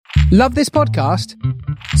Love this podcast?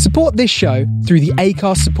 Support this show through the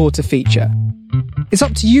Acast supporter feature. It's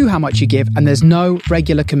up to you how much you give, and there's no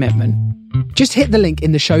regular commitment. Just hit the link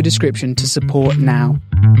in the show description to support now.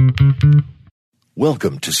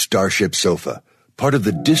 Welcome to StarShipSofa, part of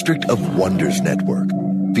the District of Wonders network,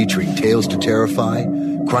 featuring Tales to Terrify,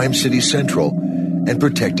 Crime City Central, and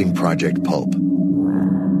Protecting Project Pulp.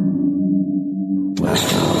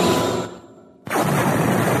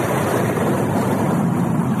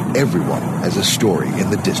 Everyone has a story in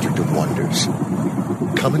the District of Wonders.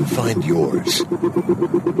 Come and find yours.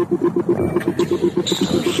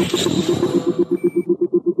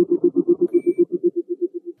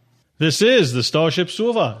 This is the Starship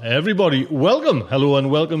Sofa. Everybody, welcome, hello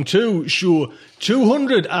and welcome to show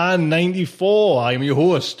 294. I am your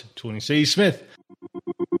host, Tony C. Smith.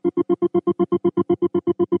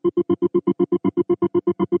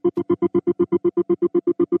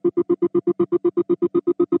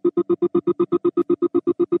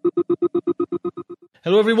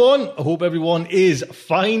 Hello everyone, I hope everyone is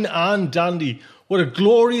fine and dandy. What a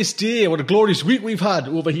glorious day, what a glorious week we've had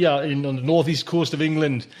over here on the northeast coast of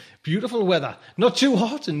England. Beautiful weather, not too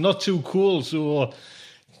hot and not too cold, so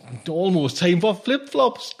almost time for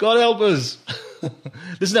flip-flops, God help us.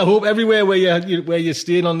 Listen, I hope everywhere where you're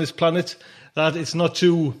staying on this planet that it's not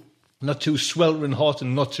too sweltering hot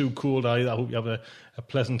and not too cold either. I hope you have a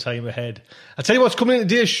pleasant time ahead. I'll tell you what's coming in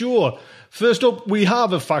today's show. First up, we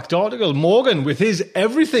have a fact article, Morgan with his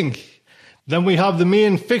Everything. Then we have the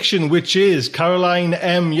main fiction, which is Caroline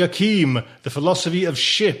M. Yoachim, The Philosophy of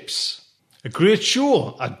Ships. A great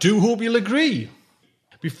show. I do hope you'll agree.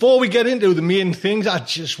 Before we get into the main things, I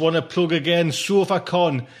just want to plug again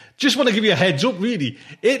SofaCon. Just want to give you a heads up, really.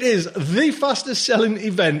 It is the fastest selling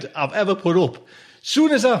event I've ever put up.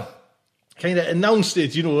 Soon as I kind of announced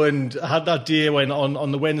it, and had that day when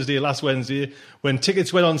on the Wednesday, last Wednesday, when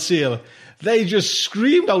tickets went on sale, they just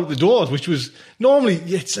screamed out the doors, which was normally,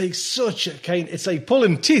 it's like it's like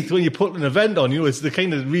pulling teeth when you put an event on, it's the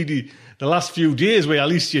kind of really the last few days where at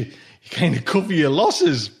least you kind of cover your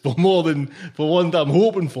losses for more than for one that I'm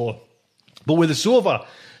hoping for. But with the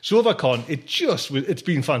SofaCon, it's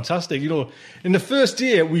been fantastic. In the first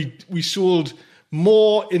day, we sold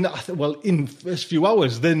more in the first few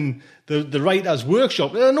hours than the Writers'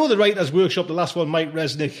 Workshop. And I know the Writers' Workshop, the last one, Mike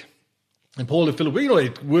Resnick and Paul and Philip,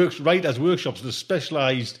 it works, Writers' Workshops, the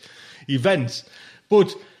specialised events.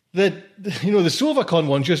 But the SofaCon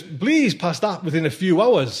one just bleezed past that within a few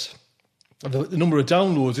hours of the number of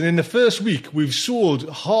downloads. And in the first week, we've sold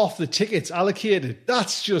half the tickets allocated.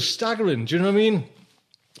 That's just staggering. Do you know what I mean?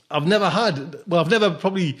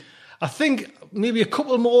 I think maybe a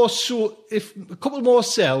couple more. So if a couple more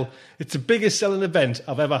sell, it's the biggest selling event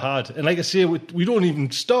I've ever had. And like I say, we don't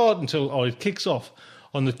even start until it kicks off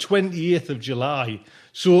on the 28th of July.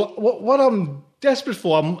 So what I'm desperate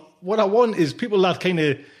for, what I want is people that kind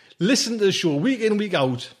of listen to the show week in, week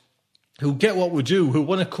out, who get what we do, who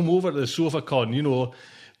want to come over to the SofaCon.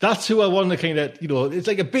 That's who I want to kind of, it's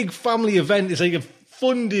like a big family event. It's like a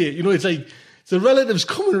fun day. It's like the relatives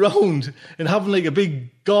coming around and having like a big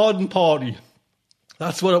garden party.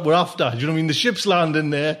 That's what we're after. Do you know what I mean? The ship's landing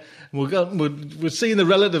there. And we're seeing the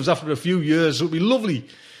relatives after a few years. So it'd be lovely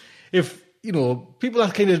if, people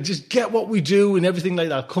that kind of just get what we do and everything like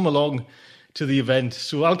that come along to the event.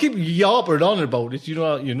 So I'll keep yarping on about it.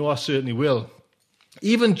 I certainly will.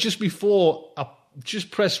 Even just before I just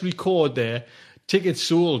press record there, tickets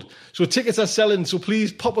sold. So tickets are selling. So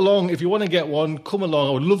please pop along. If you want to get one, come along.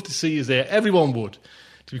 I would love to see you there. Everyone would.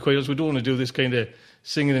 To be quite honest, we don't want to do this kind of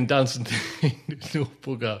singing and dancing thing. No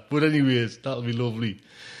bugger. But anyways, that'll be lovely.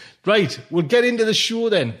 Right, we'll get into the show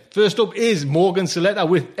then. First up is Morgan Saletta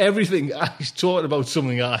with Everything. He's talking about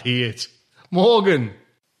something I hate. Morgan.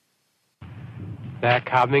 They're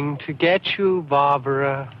coming to get you,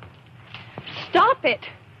 Barbara. Stop it.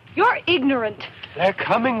 You're ignorant. They're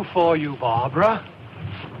coming for you, Barbara.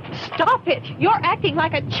 Stop it. You're acting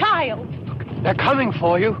like a child. They're coming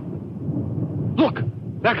for you. Look,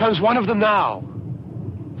 there comes one of them now.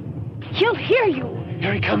 He'll hear you.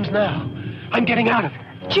 Here he comes now. I'm getting out of here.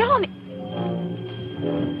 Johnny.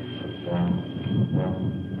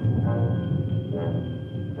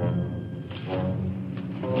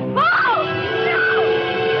 Oh! No!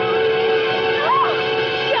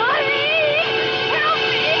 Johnny! Help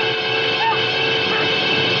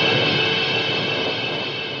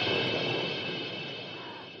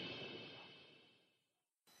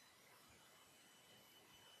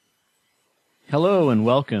Hello and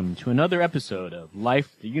welcome to another episode of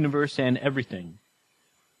Life, the Universe, and Everything.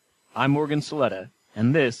 I'm Morgan Saletta,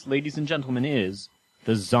 and this, ladies and gentlemen, is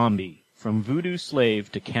The Zombie, From Voodoo Slave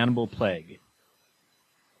to Cannibal Plague.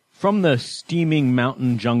 From the steaming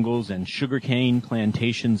mountain jungles and sugarcane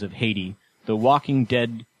plantations of Haiti, the Walking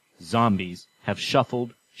Dead zombies have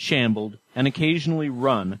shuffled, shambled, and occasionally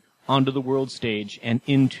run onto the world stage and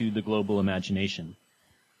into the global imagination.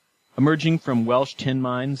 Emerging from Welsh tin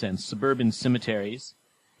mines and suburban cemeteries,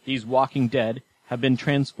 these Walking Dead have been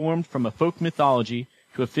transformed from a folk mythology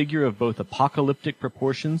to a figure of both apocalyptic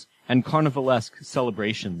proportions and carnivalesque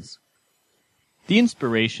celebrations. The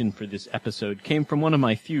inspiration for this episode came from one of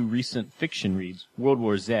my few recent fiction reads, World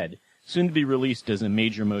War Z, soon to be released as a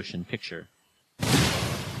major motion picture. I'm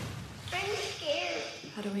scared.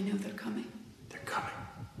 How do we know they're coming? They're coming.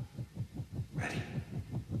 Ready?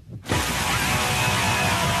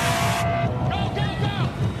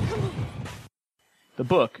 The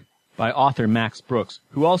book, by author Max Brooks,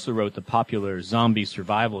 who also wrote the popular Zombie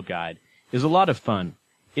Survival Guide, is a lot of fun.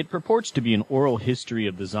 It purports to be an oral history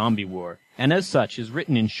of the zombie war, and as such is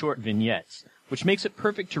written in short vignettes, which makes it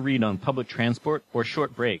perfect to read on public transport or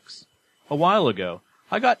short breaks. A while ago,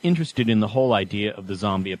 I got interested in the whole idea of the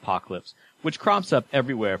zombie apocalypse, which crops up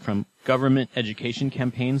everywhere from government education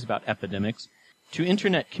campaigns about epidemics to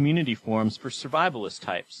internet community forums for survivalist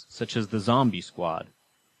types, such as the Zombie Squad.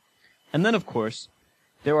 And then, of course,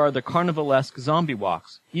 there are the carnivalesque zombie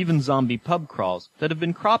walks, even zombie pub crawls, that have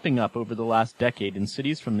been cropping up over the last decade in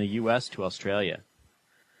cities from the U.S. to Australia.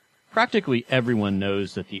 Practically everyone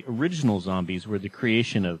knows that the original zombies were the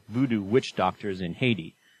creation of voodoo witch doctors in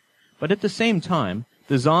Haiti. But at the same time,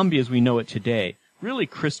 the zombie as we know it today really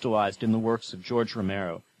crystallized in the works of George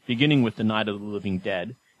Romero, beginning with The Night of the Living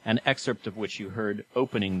Dead, an excerpt of which you heard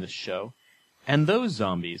opening this show. And those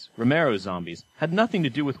zombies, Romero's zombies, had nothing to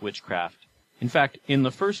do with witchcraft. In fact, in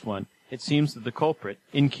the first one, it seems that the culprit,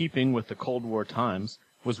 in keeping with the Cold War times,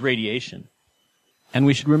 was radiation. And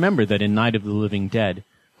we should remember that in Night of the Living Dead,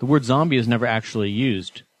 the word zombie is never actually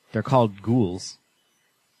used. They're called ghouls.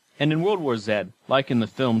 And in World War Z, like in the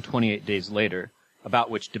film 28 Days Later,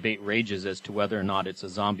 about which debate rages as to whether or not it's a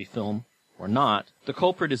zombie film or not, the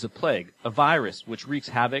culprit is a plague, a virus which wreaks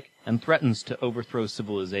havoc and threatens to overthrow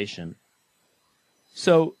civilization.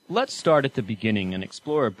 So, let's start at the beginning and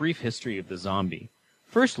explore a brief history of the zombie.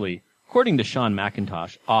 Firstly, according to Sean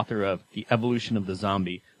McIntosh, author of The Evolution of the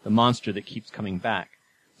Zombie, the Monster That Keeps Coming Back,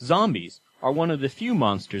 zombies are one of the few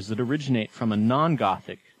monsters that originate from a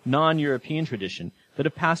non-Gothic, non-European tradition that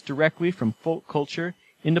have passed directly from folk culture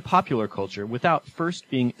into popular culture without first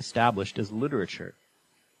being established as literature.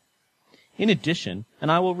 In addition, and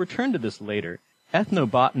I will return to this later,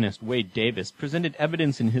 ethnobotanist Wade Davis presented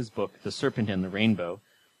evidence in his book The Serpent and the Rainbow,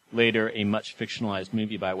 later a much fictionalized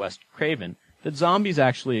movie by Wes Craven, that zombies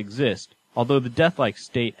actually exist, although the death-like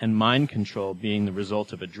state and mind control being the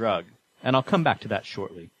result of a drug, and I'll come back to that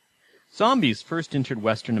shortly. Zombies first entered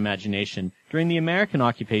Western imagination during the American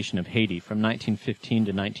occupation of Haiti from 1915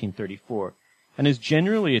 to 1934, and is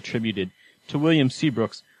generally attributed to William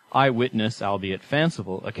Seabrook's eyewitness, albeit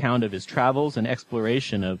fanciful, account of his travels and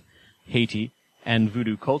exploration of Haiti and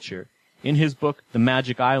voodoo culture in his book The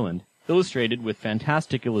Magic Island, illustrated with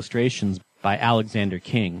fantastic illustrations by Alexander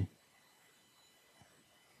King.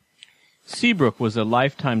 Seabrook was a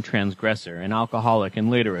lifetime transgressor, an alcoholic, and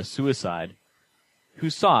later a suicide, who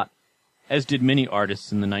sought, as did many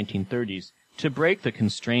artists in the 1930s, to break the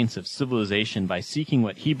constraints of civilization by seeking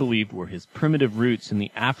what he believed were his primitive roots in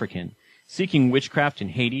the African, seeking witchcraft in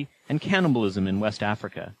Haiti and cannibalism in West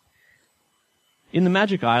Africa. In The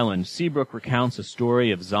Magic Island, Seabrook recounts a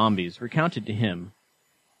story of zombies recounted to him,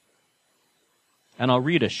 and I'll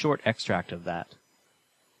read a short extract of that.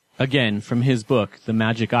 Again, from his book, The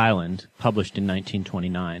Magic Island, published in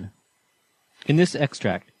 1929. In this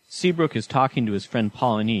extract, Seabrook is talking to his friend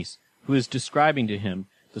Polynice, who is describing to him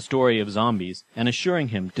the story of zombies and assuring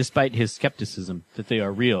him, despite his skepticism, that they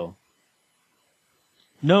are real.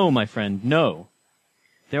 No, my friend, no.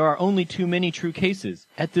 There are only too many true cases.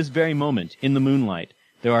 At this very moment, in the moonlight,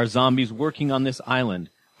 there are zombies working on this island,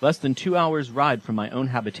 less than 2 hours' ride from my own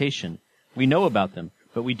habitation. We know about them,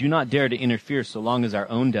 but we do not dare to interfere so long as our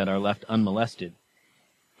own dead are left unmolested.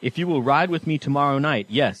 If you will ride with me tomorrow night,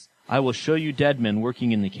 yes, I will show you dead men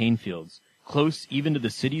working in the cane fields. Close even to the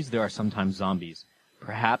cities there are sometimes zombies.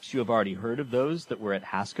 Perhaps you have already heard of those that were at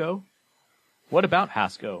Hasco? What about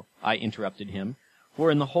Hasco? I interrupted him. For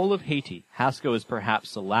in the whole of Haiti, Hasco is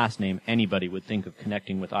perhaps the last name anybody would think of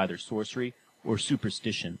connecting with either sorcery or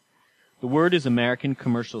superstition. The word is American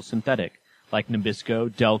commercial synthetic, like Nabisco,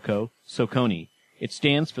 Delco, Soconi. It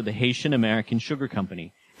stands for the Haitian American Sugar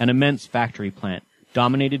Company, an immense factory plant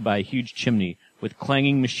dominated by a huge chimney with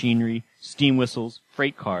clanging machinery, steam whistles,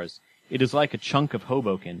 freight cars. It is like a chunk of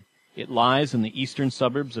Hoboken. It lies in the eastern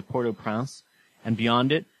suburbs of Port-au-Prince, and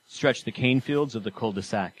beyond it stretch the cane fields of the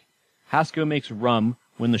cul-de-sac. Hasco makes rum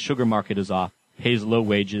when the sugar market is off, pays low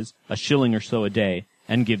wages, a shilling or so a day,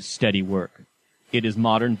 and gives steady work. It is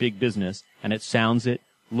modern big business, and it sounds it,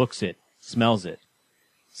 looks it, smells it.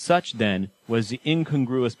 Such, then, was the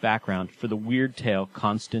incongruous background for the weird tale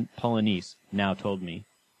Constant Polynice now told me.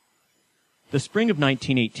 The spring of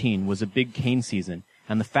 1918 was a big cane season,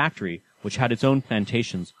 and the factory, which had its own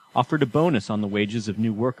plantations, offered a bonus on the wages of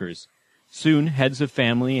new workers. Soon, heads of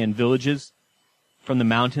family and villages from the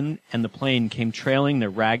mountain and the plain came trailing their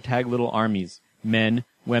ragtag little armies, men,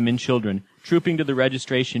 women, children, trooping to the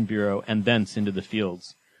registration bureau and thence into the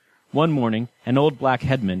fields. One morning, an old black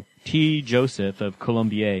headman, T. Joseph of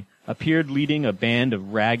Colombier, appeared leading a band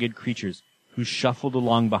of ragged creatures who shuffled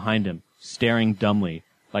along behind him, staring dumbly,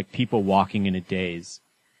 like people walking in a daze.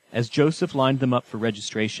 As Joseph lined them up for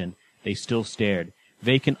registration, they still stared,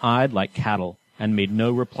 vacant-eyed like cattle, and made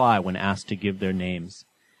no reply when asked to give their names.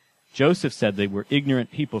 Joseph said they were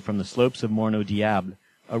ignorant people from the slopes of Morno Diable,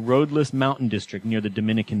 a roadless mountain district near the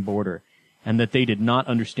Dominican border, and that they did not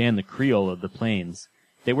understand the Creole of the plains.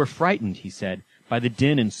 They were frightened, he said, by the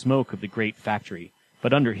din and smoke of the great factory,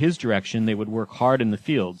 but under his direction they would work hard in the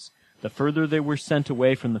fields. The further they were sent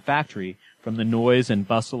away from the factory, from the noise and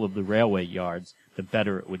bustle of the railway yards, the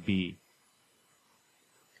better it would be.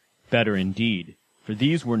 Better indeed, for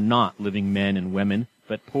these were not living men and women,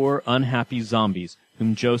 but poor, unhappy zombies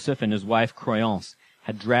whom Joseph and his wife Croyance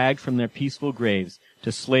had dragged from their peaceful graves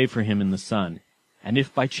to slave for him in the sun. And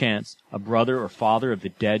if by chance a brother or father of the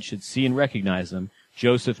dead should see and recognize them,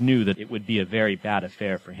 Joseph knew that it would be a very bad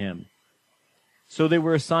affair for him. So they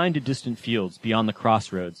were assigned to distant fields beyond the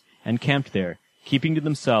crossroads, and camped there, keeping to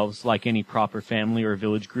themselves like any proper family or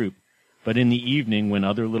village group. But in the evening, when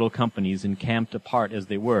other little companies, encamped apart as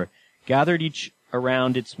they were, gathered each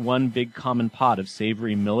around its one big common pot of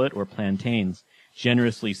savory millet or plantains,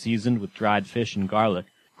 generously seasoned with dried fish and garlic,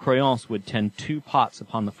 Croyance would tend 2 pots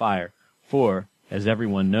upon the fire, for, as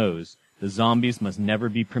everyone knows, the zombies must never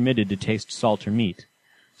be permitted to taste salt or meat.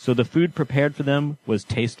 So the food prepared for them was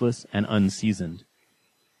tasteless and unseasoned.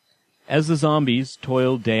 As the zombies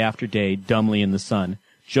toiled day after day dumbly in the sun,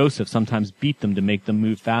 Joseph sometimes beat them to make them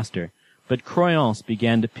move faster, but Croyance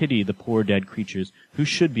began to pity the poor dead creatures who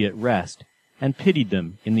should be at rest, and pitied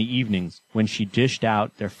them in the evenings when she dished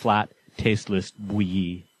out their flat, tasteless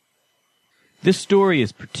bouillie. This story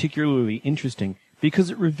is particularly interesting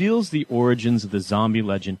because it reveals the origins of the zombie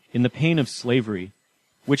legend in the pain of slavery,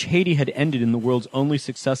 which Haiti had ended in the world's only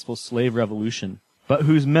successful slave revolution, but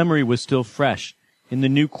whose memory was still fresh in the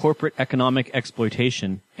new corporate economic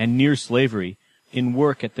exploitation and near slavery in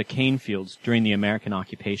work at the cane fields during the American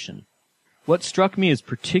occupation. What struck me as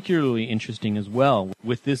particularly interesting as well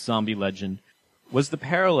with this zombie legend was the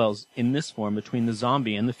parallels in this form between the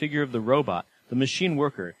zombie and the figure of the robot, the machine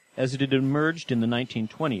worker, as it had emerged in the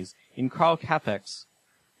 1920s in Karl Čapek's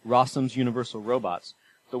Rossum's Universal Robots,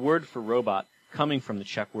 the word for robot coming from the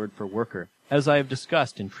Czech word for worker, as I have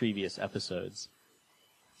discussed in previous episodes.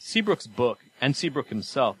 Seabrook's book, and Seabrook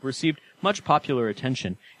himself, received much popular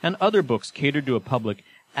attention, and other books catered to a public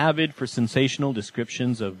avid for sensational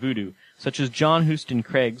descriptions of voodoo, such as John Huston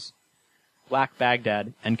Craig's Black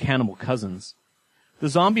Baghdad and Cannibal Cousins. The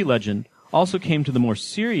zombie legend also came to the more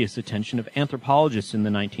serious attention of anthropologists in the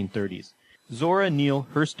 1930s. Zora Neale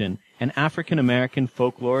Hurston, an African-American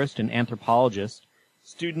folklorist and anthropologist,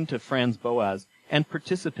 student of Franz Boas, and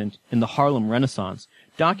participant in the Harlem Renaissance,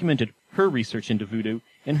 documented her research into voodoo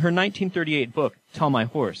in her 1938 book, Tell My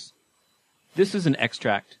Horse. This is an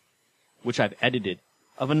extract, which I've edited,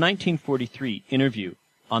 of a 1943 interview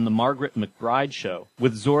on the Margaret McBride Show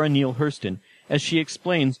with Zora Neale Hurston as she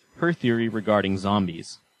explains her theory regarding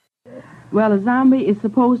zombies. Well, a zombie is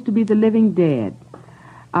supposed to be the living dead.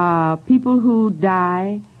 People who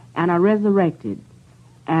die and are resurrected,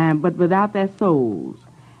 but without their souls.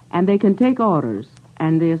 And they can take orders,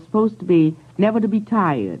 and they're supposed to be never to be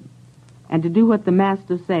tired, and to do what the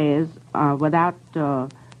master says without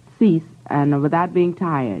cease and without being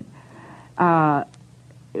tired.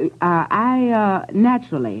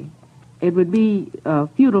 Naturally, it would be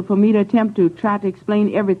futile for me to attempt to try to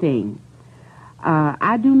explain everything.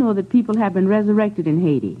 I do know that people have been resurrected in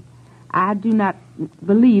Haiti. I do not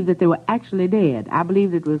believe that they were actually dead. I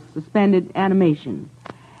believe it was suspended animation.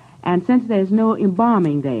 And since there's no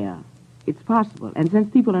embalming there, it's possible. And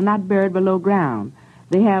since people are not buried below ground,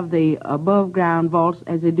 they have the above-ground vaults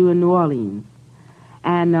as they do in New Orleans.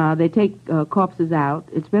 And they take corpses out.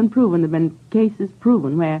 It's been proven, there have been cases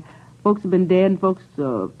proven where folks have been dead and folks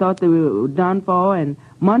thought they were done for, and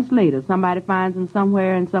months later somebody finds them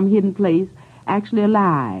somewhere in some hidden place, actually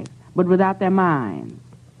alive, but without their minds.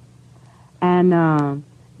 And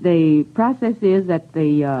the process is that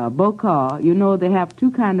the Bokar, you know, they have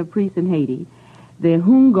two kinds of priests in Haiti. The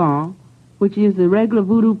Hungan, which is the regular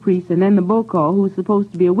voodoo priest, and then the Bokar, who is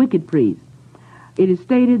supposed to be a wicked priest. It is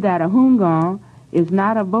stated that a Hungan is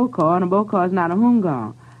not a Bokar, and a Bokar is not a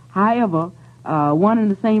Hungan. However, one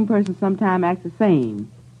and the same person sometimes acts the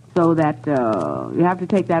same, so that you have to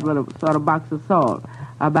take that with a sort of box of salt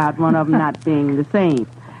about one of them not being the same.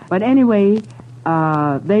 But anyway,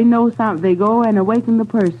 they know something. They go and awaken the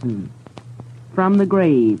person from the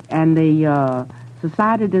grave, and the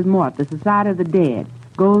Society des Morts, the Society of the Dead,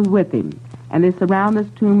 goes with him, and they surround this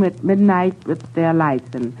tomb at midnight with their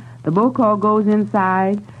lights. And the Bokar goes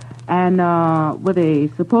inside, and with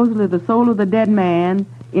supposedly the soul of the dead man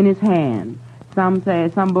in his hand. Some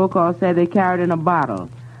Bokar say they carried it in a bottle.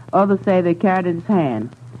 Others say they carried it in his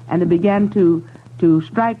hand, and they began to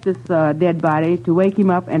strike this dead body to wake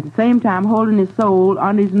him up, and at the same time holding his soul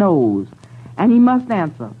on his nose. And he must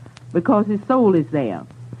answer, because his soul is there.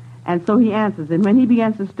 And so he answers, and when he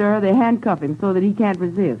begins to stir, they handcuff him so that he can't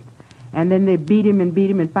resist. And then they beat him,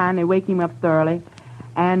 and finally wake him up thoroughly.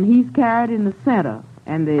 And he's carried in the center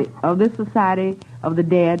of this Society of the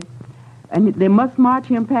Dead, and they must march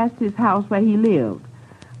him past his house where he lived,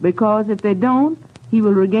 because if they don't, he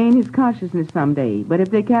will regain his consciousness someday. But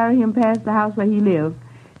if they carry him past the house where he lived,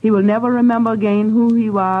 he will never remember again who he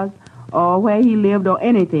was or where he lived or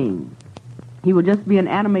anything. He will just be an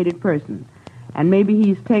animated person. And maybe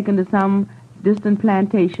he's taken to some distant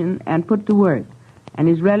plantation and put to work. And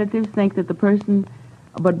his relatives think that the person...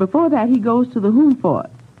 But before that, he goes to the Hoom Fort.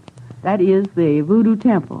 That is the voodoo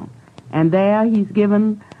temple. And there he's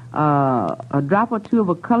given a drop or two of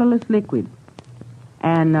a colorless liquid,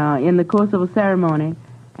 and in the course of a ceremony,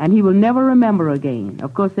 and he will never remember again.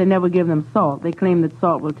 Of course, they never give them salt. They claim that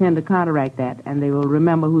salt will tend to counteract that, and they will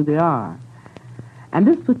remember who they are. And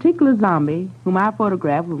this particular zombie, whom I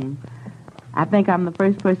photographed, whom I think I'm the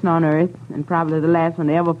first person on Earth, and probably the last one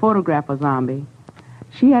to ever photograph a zombie,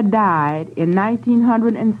 she had died in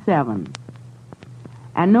 1907,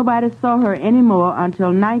 and nobody saw her anymore until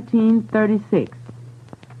 1936,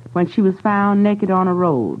 when she was found naked on a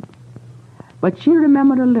road. But she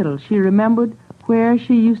remembered a little. She remembered where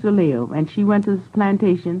she used to live, and she went to this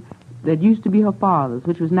plantation that used to be her father's,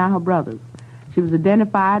 which was now her brother's. She was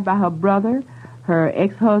identified by her brother, her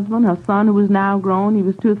ex-husband, her son, who was now grown. He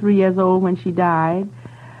was 2 or 3 years old when she died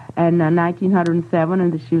in 1907,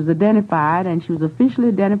 and she was identified, and she was officially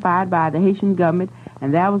identified by the Haitian government,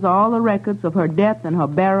 and that was all the records of her death and her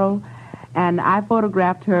burial, and I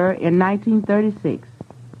photographed her in 1936.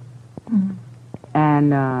 Mm-hmm.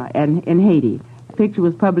 And in Haiti. The picture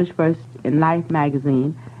was published first in Life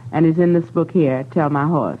magazine, and is in this book here, Tell My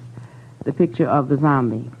Horse, the picture of the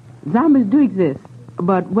zombie. Zombies do exist,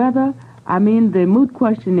 but the moot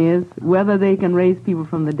question is whether they can raise people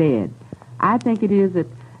from the dead. I think it is that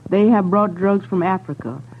they have brought drugs from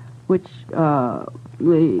Africa, which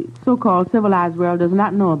the so-called civilized world does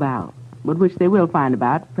not know about, but which they will find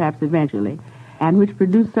about, perhaps eventually, and which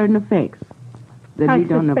produce certain effects that we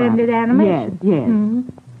don't know about. Suspended animation? Yes. Mm-hmm.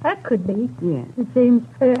 That could be. Yes. It seems,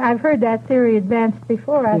 I've heard that theory advanced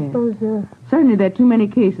before, I suppose. Certainly there are too many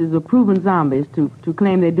cases of proven zombies to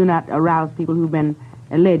claim they do not arouse people who've been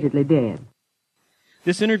allegedly dead.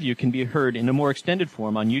 This interview can be heard in a more extended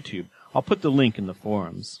form on YouTube. I'll put the link in the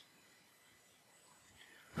forums.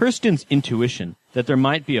 Hurston's intuition that there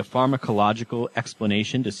might be a pharmacological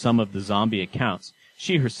explanation to some of the zombie accounts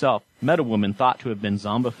she herself met a woman thought to have been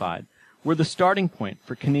zombified, were the starting point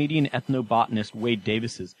for Canadian ethnobotanist Wade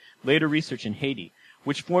Davis's later research in Haiti,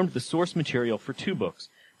 which formed the source material for 2 books,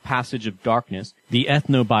 Passage of Darkness, The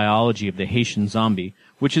Ethnobiology of the Haitian Zombie,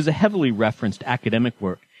 which is a heavily referenced academic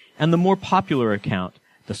work, and the more popular account,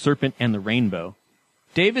 The Serpent and the Rainbow.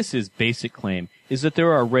 Davis's basic claim is that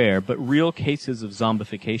there are rare but real cases of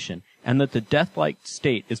zombification, and that the death-like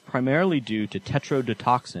state is primarily due to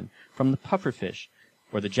tetrodotoxin from the pufferfish,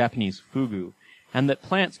 or the Japanese fugu, and that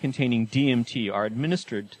plants containing DMT are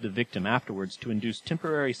administered to the victim afterwards to induce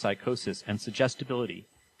temporary psychosis and suggestibility.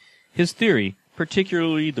 His theory,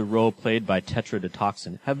 particularly the role played by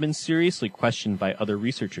tetrodotoxin, have been seriously questioned by other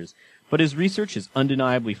researchers, but his research is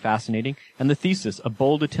undeniably fascinating, and the thesis a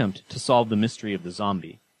bold attempt to solve the mystery of the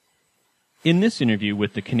zombie. In this interview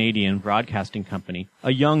with the Canadian Broadcasting Company,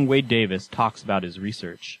 a young Wade Davis talks about his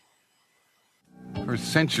research. For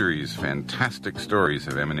centuries, fantastic stories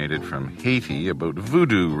have emanated from Haiti about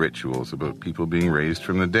voodoo rituals, about people being raised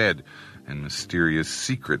from the dead, and mysterious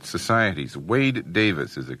secret societies. Wade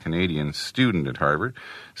Davis is a Canadian student at Harvard,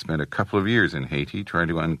 spent a couple of years in Haiti trying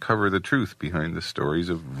to uncover the truth behind the stories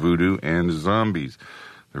of voodoo and zombies.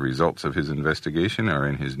 The results of his investigation are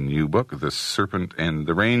in his new book, The Serpent and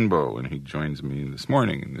the Rainbow, and he joins me this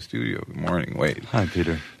morning in the studio. Good morning, Wade. Hi,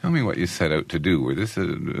 Peter. Tell me what you set out to do. Were this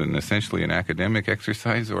essentially an academic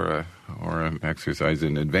exercise or an exercise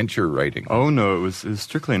in adventure writing? Oh, no, it was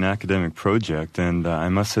strictly an academic project, and I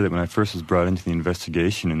must say that when I first was brought into the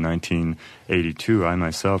investigation in 1982, I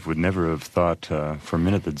myself would never have thought for a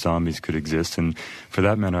minute that zombies could exist, and for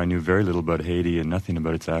that matter, I knew very little about Haiti and nothing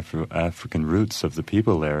about its African roots of the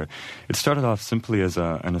people there. It started off simply as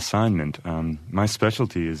an assignment. My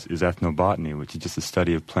specialty is ethnobotany, which is just the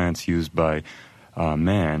study of plants used by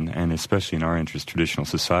man, and especially in our interest, traditional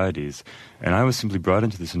societies. And I was simply brought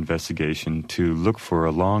into this investigation to look for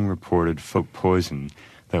a long-reported folk poison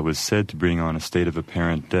that was said to bring on a state of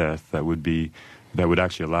apparent death that would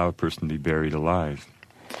actually allow a person to be buried alive.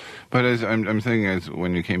 But as I'm thinking, as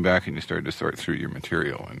when you came back and you started to sort through your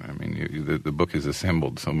material, and I mean, the book is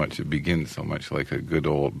assembled so much, it begins so much like a good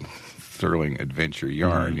old sterling adventure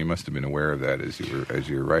yarn. Mm-hmm. You must have been aware of that as you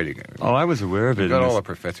were writing it. Oh, I was aware of it. Not all the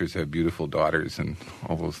professors have beautiful daughters, and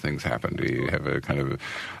all those things happen to you. You have a kind of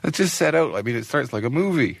it's just set out. I mean, it starts like a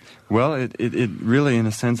movie. Well, it really, in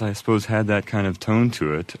a sense, I suppose, had that kind of tone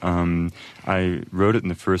to it. I wrote it in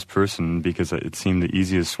the first person because it seemed the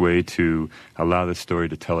easiest way to allow the story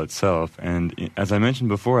to tell itself. And as I mentioned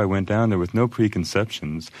before, I went down there with no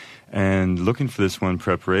preconceptions and looking for this one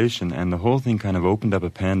preparation, and the whole thing kind of opened up a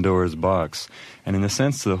Pandora's box. And in a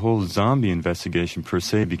sense, the whole zombie investigation per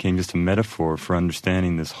se became just a metaphor for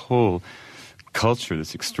understanding this whole culture,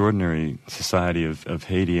 this extraordinary society of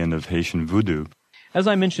Haiti and of Haitian voodoo. As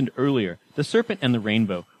I mentioned earlier, The Serpent and the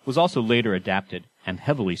Rainbow was also later adapted, and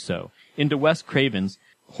heavily so, into Wes Craven's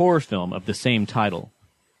horror film of the same title.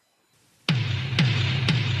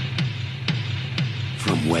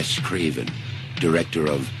 From Wes Craven, director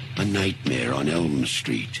of A Nightmare on Elm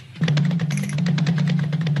Street,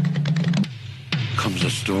 comes a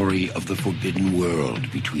story of the forbidden world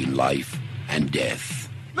between life and death.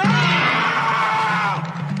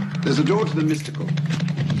 There's a door to the mystical,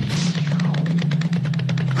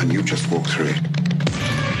 and you just walk through it.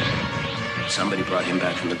 Somebody brought him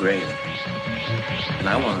back from the grave, and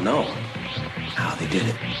I want to know how they did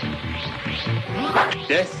it.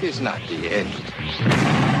 Death is not the end.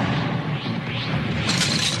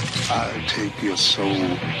 I'll take your soul.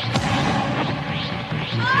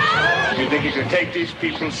 You think you can take these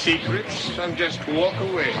people's secrets and just walk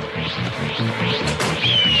away?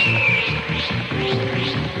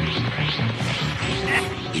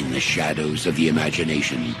 In the shadows of the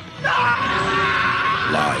imagination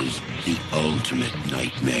lies the ultimate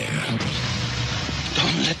nightmare.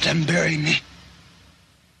 Don't let them bury me.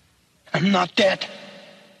 I'm not dead.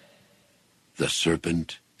 The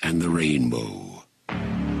Serpent and the Rainbow.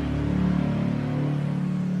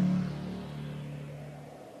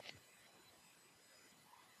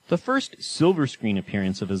 The first silver screen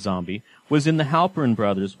appearance of a zombie was in the Halperin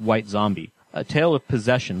Brothers' White Zombie, a tale of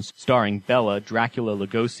possessions starring Bela Dracula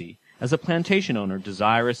Lugosi as a plantation owner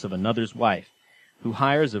desirous of another's wife, who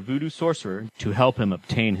hires a voodoo sorcerer to help him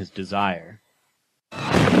obtain his desire.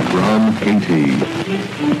 From Haiti,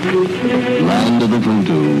 land of the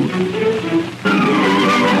voodoo,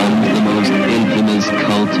 comes the most infamous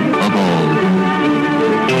cult of all.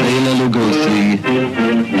 Bela Lugosi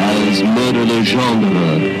as Murder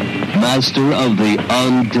Legendre, master of the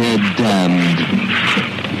undead damned.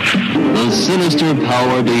 The sinister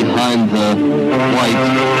power behind the White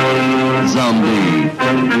Zombie.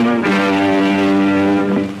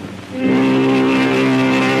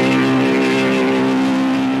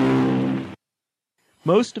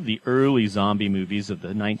 Most of the early zombie movies of the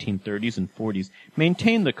 1930s and 40s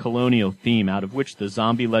maintained the colonial theme out of which the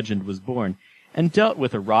zombie legend was born, and dealt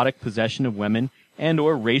with erotic possession of women and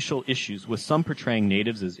or racial issues, with some portraying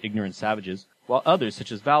natives as ignorant savages, while others, such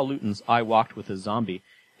as Val Lewton's I Walked with a Zombie,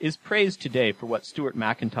 is praised today for what Stuart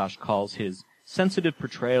McIntosh calls his sensitive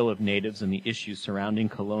portrayal of natives and the issues surrounding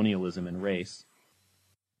colonialism and race.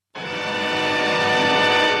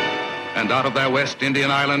 And out of their West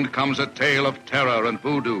Indian island comes a tale of terror and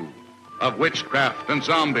voodoo, of witchcraft and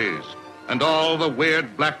zombies, and all the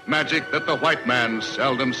weird black magic that the white man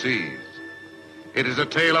seldom sees. It is a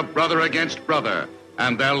tale of brother against brother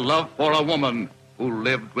and their love for a woman who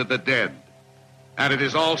lived with the dead. And it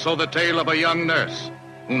is also the tale of a young nurse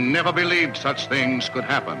who never believed such things could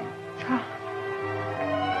happen.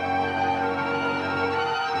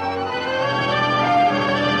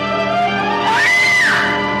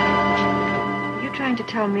 Are you trying to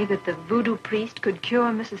tell me that the voodoo priest could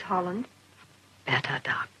cure Mrs. Holland? Better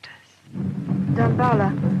doctors.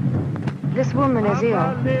 Dambala, This woman is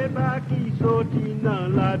ill.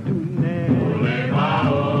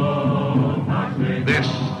 This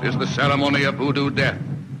is the ceremony of voodoo death,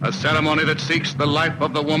 a ceremony that seeks the life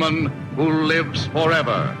of the woman who lives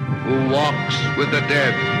forever, who walks with the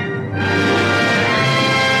dead.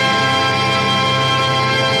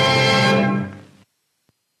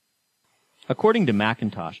 According to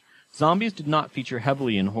Macintosh, zombies did not feature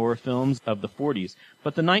heavily in horror films of the 40s,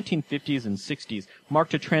 but the 1950s and 60s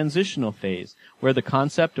marked a transitional phase where the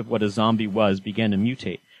concept of what a zombie was began to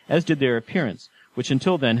mutate, as did their appearance, which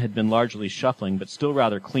until then had been largely shuffling but still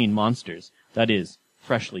rather clean monsters, that is,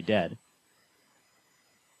 freshly dead.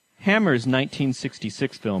 Hammer's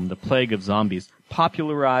 1966 film, The Plague of Zombies,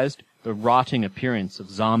 popularized the rotting appearance of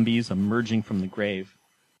zombies emerging from the grave.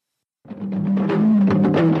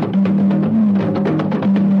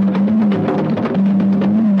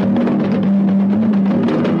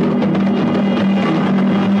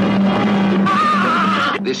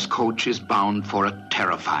 This coach is bound for a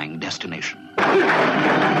terrifying destination.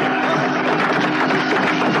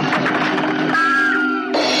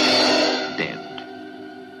 Dead.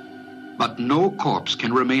 But no corpse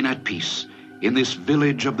can remain at peace in this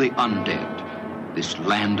village of the undead, this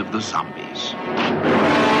land of the zombies.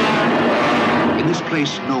 In this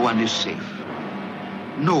place, no one is safe.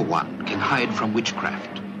 No one can hide from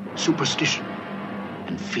witchcraft, superstition,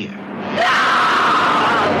 and fear.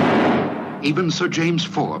 Even Sir James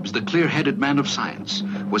Forbes, the clear-headed man of science,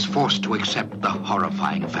 was forced to accept the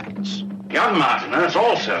horrifying facts. Young Martinus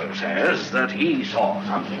also says that he saw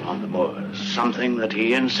something on the moors, something that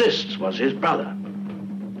he insists was his brother.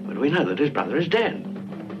 But we know that his brother is dead.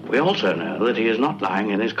 We also know that he is not lying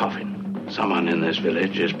in his coffin. Someone in this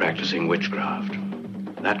village is practicing witchcraft.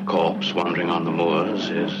 That corpse wandering on the moors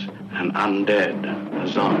is an undead, a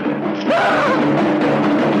zombie.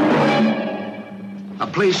 A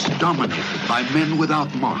place dominated by men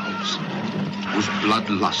without morals, whose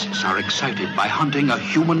bloodlusts are excited by hunting a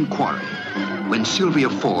human quarry. When Sylvia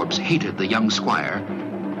Forbes hated the young squire,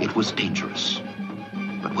 it was dangerous.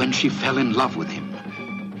 But when she fell in love with him,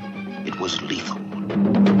 it was lethal.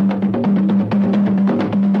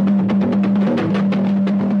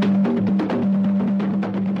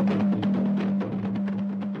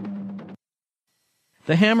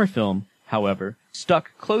 The Hammer film, however,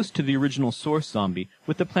 stuck close to the original source zombie,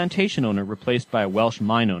 with the plantation owner replaced by a Welsh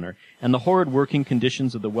mine owner, and the horrid working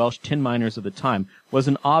conditions of the Welsh tin miners of the time was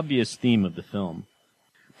an obvious theme of the film.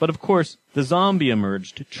 But of course, the zombie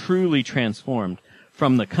emerged truly transformed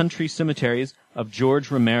from the country cemeteries of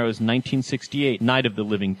George Romero's 1968 Night of the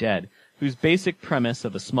Living Dead, whose basic premise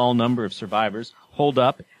of a small number of survivors holed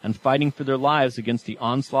up and fighting for their lives against the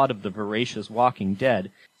onslaught of the voracious walking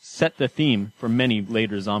dead set the theme for many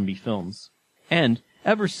later zombie films. And,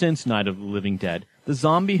 ever since Night of the Living Dead, the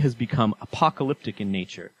zombie has become apocalyptic in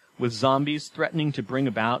nature, with zombies threatening to bring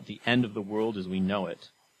about the end of the world as we know it.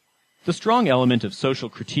 The strong element of social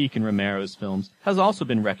critique in Romero's films has also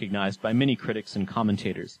been recognized by many critics and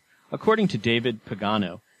commentators. According to David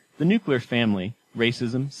Pagano, the nuclear family,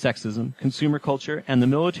 racism, sexism, consumer culture, and the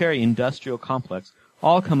military-industrial complex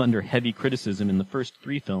all come under heavy criticism in the first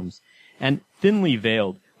three films, and thinly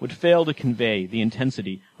veiled would fail to convey the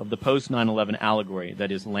intensity of the post-9/11 allegory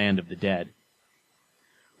that is Land of the Dead.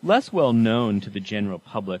 Less well known to the general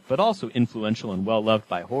public, but also influential and well-loved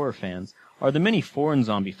by horror fans, are the many foreign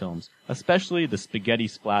zombie films, especially the spaghetti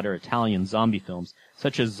splatter Italian zombie films,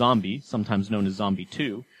 such as Zombie, sometimes known as Zombie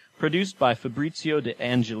 2, produced by Fabrizio De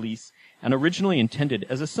Angelis and originally intended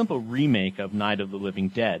as a simple remake of Night of the Living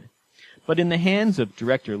Dead. But in the hands of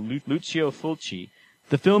director Lucio Fulci,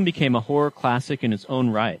 the film became a horror classic in its own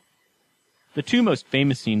right. The two most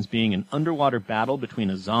famous scenes being an underwater battle between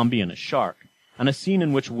a zombie and a shark, and a scene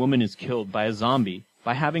in which a woman is killed by a zombie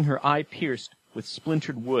by having her eye pierced with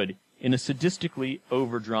splintered wood in a sadistically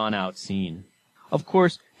overdrawn-out scene. Of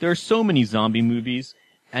course, there are so many zombie movies,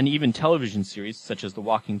 and even television series such as The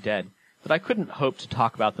Walking Dead, that I couldn't hope to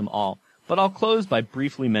talk about them all, but I'll close by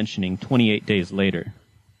briefly mentioning 28 Days Later.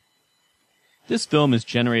 This film has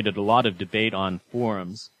generated a lot of debate on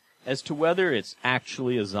forums as to whether it's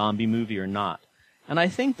actually a zombie movie or not, and I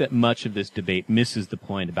think that much of this debate misses the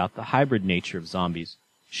point about the hybrid nature of zombies.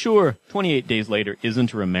 Sure, 28 Days Later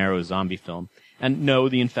isn't a Romero zombie film, and no,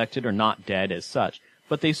 the infected are not dead as such,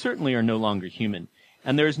 but they certainly are no longer human,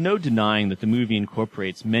 and there is no denying that the movie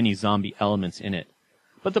incorporates many zombie elements in it.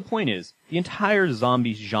 But the point is, the entire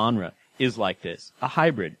zombie genre is like this, a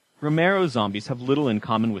hybrid. Romero zombies have little in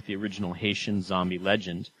common with the original Haitian zombie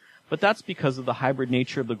legend, but that's because of the hybrid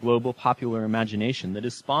nature of the global popular imagination that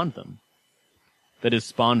has spawned them,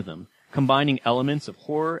 combining elements of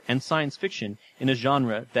horror and science fiction in a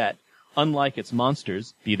genre that, unlike its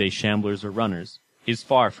monsters, be they shamblers or runners, is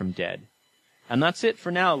far from dead. And that's it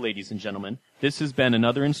for now, ladies and gentlemen. This has been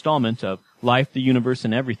another installment of Life, the Universe,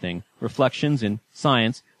 and Everything, Reflections in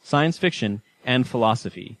Science, Science Fiction, and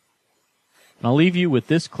Philosophy. And I'll leave you with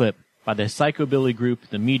this clip by the psychobilly group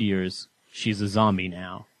The Meteors, She's a Zombie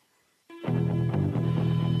Now.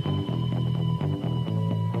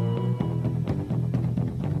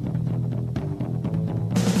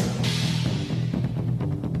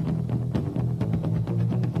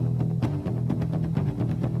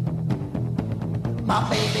 My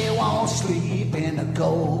baby won't sleep in the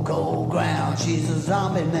cold, cold ground. She's a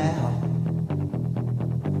zombie now.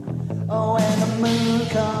 Oh, when the moon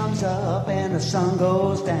comes up and the sun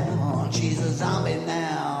goes down, she's a zombie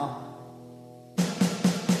now.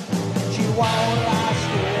 She won't lie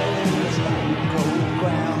still in the stone cold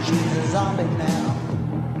ground. She's a zombie now.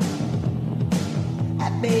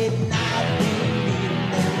 At midnight, we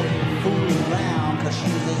meet them and fool around, 'cause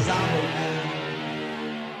she's a zombie now.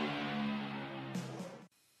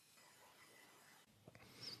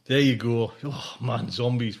 There you go. Oh, man,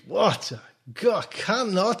 zombies. What? God, I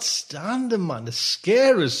cannot stand them, man. They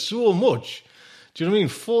scare us so much. Do you know what I mean?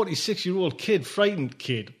 46-year-old kid, frightened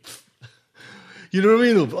kid. You know what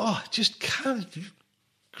I mean? Oh, just can't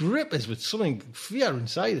grip us with something fear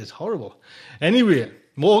inside. It's horrible. Anyway,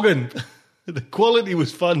 Morgan, the quality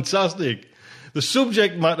was fantastic. The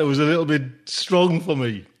subject matter was a little bit strong for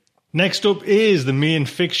me. Next up is the main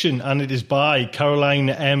fiction, and it is by Caroline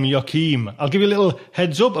M. Yoachim. I'll give you a little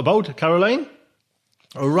heads up about Caroline.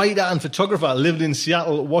 A writer and photographer, lived in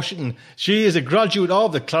Seattle, Washington. She is a graduate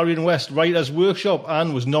of the Clarion West Writers' Workshop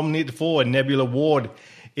and was nominated for a Nebula Award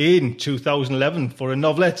in 2011 for a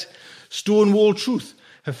novelette, Stonewall Truth.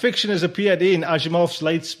 Her fiction has appeared in Asimov's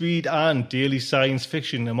Lightspeed and Daily Science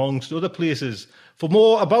Fiction, amongst other places. For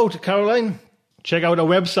more about Caroline, check out our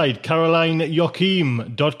website,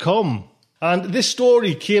 carolineyoachim.com. And this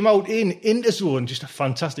story came out in Interzone, just a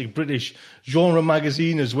fantastic British genre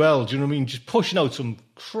magazine as well. Do you know what I mean? Just pushing out some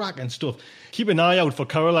cracking stuff. Keep an eye out for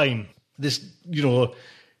Caroline. This,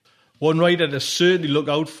 one writer to certainly look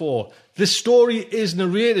out for. This story is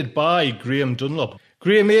narrated by Graham Dunlop.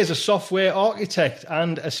 Graham is a software architect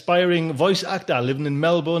and aspiring voice actor living in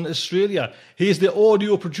Melbourne, Australia. He is the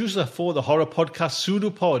audio producer for the horror podcast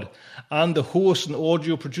Pseudopod and the host and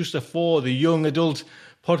audio producer for the young adult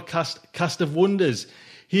podcast Cast of Wonders.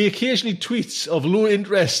 He occasionally tweets of low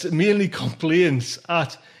interest, mainly complaints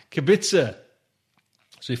at Kibitzer.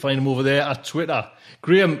 So you find him over there at Twitter.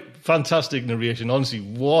 Graham, fantastic narration. Honestly,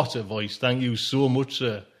 what a voice. Thank you so much,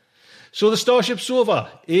 sir. So the Starship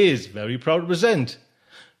Sofa is very proud to present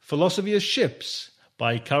Philosophy of Ships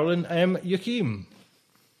by Caroline M. Yoachim.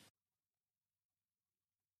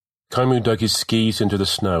 Kaimu dug his skis into the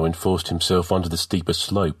snow and forced himself onto the steeper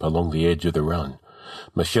slope along the edge of the run.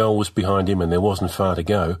 Michelle was behind him and there wasn't far to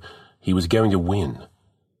go. He was going to win.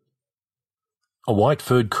 A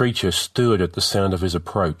white-furred creature stirred at the sound of his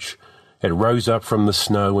approach. It rose up from the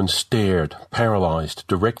snow and stared, paralysed,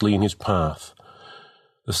 directly in his path.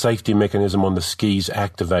 The safety mechanism on the skis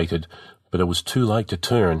activated, but it was too late to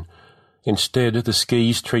turn. Instead, the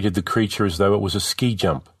skis treated the creature as though it was a ski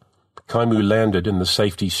jump. Kaimu landed and the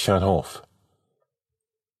safeties shut off.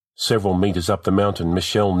 Several metres up the mountain,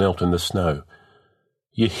 Michelle knelt in the snow.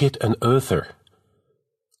 You hit an earther.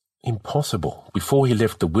 Impossible. Before he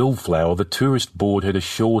left the Wildflower, the tourist board had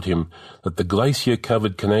assured him that the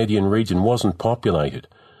glacier-covered Canadian region wasn't populated.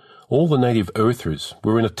 All the native earthers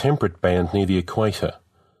were in a temperate band near the equator.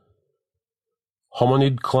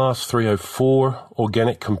 Hominid class 304,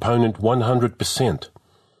 organic component 100%.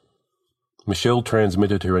 Michelle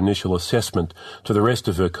transmitted her initial assessment to the rest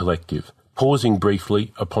of her collective, pausing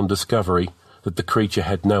briefly upon discovery that the creature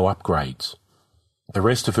had no upgrades. The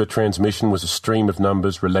rest of her transmission was a stream of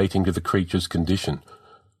numbers relating to the creature's condition.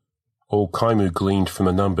 All Kaimu gleaned from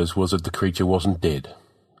the numbers was that the creature wasn't dead.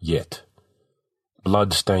 Yet.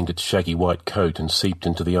 Blood stained its shaggy white coat and seeped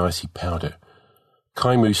into the icy powder.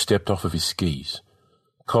 Kaimu stepped off of his skis.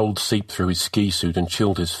 Cold seeped through his ski suit and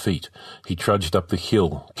chilled his feet. He trudged up the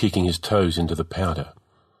hill, kicking his toes into the powder.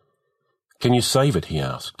 "Can you save it?" he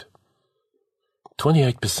asked.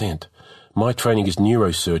 28%. My training is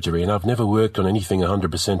neurosurgery and I've never worked on anything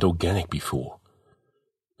 100% organic before.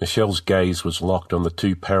 Michelle's gaze was locked on the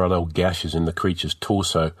two parallel gashes in the creature's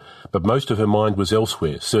torso, but most of her mind was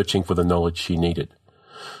elsewhere, searching for the knowledge she needed.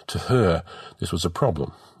 To her, this was a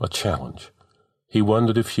problem, a challenge. He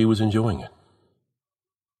wondered if she was enjoying it.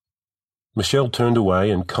 Michelle turned away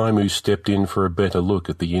and Kaimu stepped in for a better look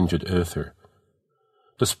at the injured earther.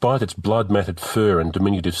 Despite its blood-matted fur and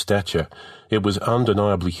diminutive stature, it was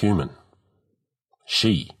undeniably human.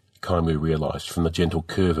 She, Kaimu realised from the gentle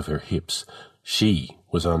curve of her hips. She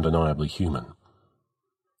was undeniably human.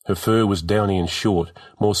 Her fur was downy and short,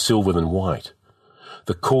 more silver than white.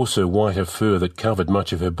 The coarser, whiter fur that covered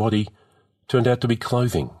much of her body turned out to be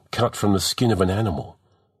clothing cut from the skin of an animal.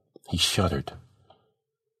 He shuddered.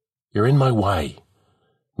 "You're in my way."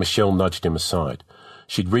 Michelle nudged him aside.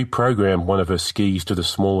 She'd reprogrammed one of her skis to the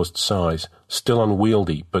smallest size, still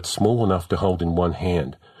unwieldy, but small enough to hold in one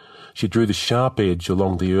hand. She drew the sharp edge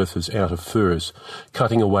along the earth's outer furs,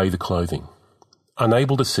 cutting away the clothing.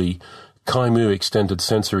 Unable to see, Kaimu extended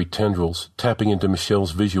sensory tendrils, tapping into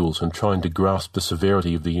Michelle's visuals and trying to grasp the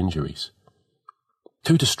severity of the injuries.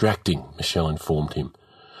 "Too distracting," Michelle informed him.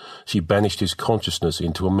 She banished his consciousness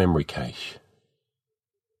into a memory cache.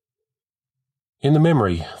 In the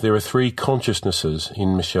memory, there are 3 consciousnesses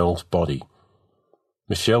in Michelle's body.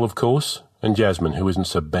 Michelle, of course, and Jasmine, who isn't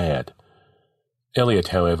so bad. Elliot,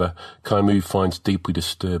 however, Kaimu finds deeply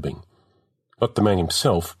disturbing. Not the man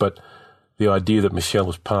himself, but the idea that Michelle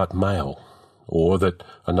is part male, or that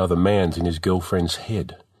another man's in his girlfriend's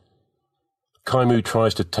head. Kaimu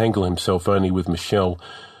tries to tangle himself only with Michelle,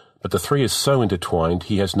 but the 3 are so intertwined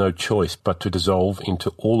he has no choice but to dissolve into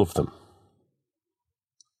all of them.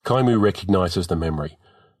 Kaimu recognises the memory.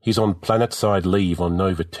 He's on planet-side leave on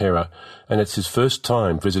Nova Terra, and it's his first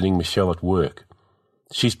time visiting Michelle at work.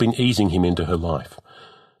 She's been easing him into her life.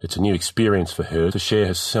 It's a new experience for her to share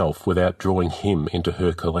herself without drawing him into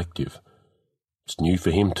her collective. It's new for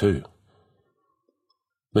him too.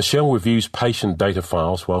 Michelle reviews patient data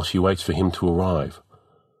files while she waits for him to arrive.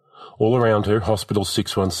 All around her, Hospital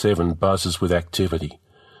 617 buzzes with activity.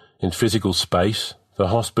 In physical space, the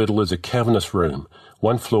hospital is a cavernous room,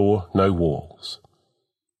 1 floor, no walls.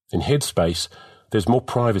 In headspace, there's more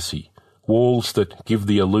privacy, walls that give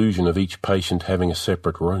the illusion of each patient having a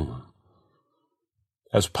separate room.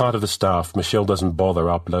 As part of the staff, Michelle doesn't bother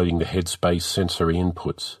uploading the headspace sensory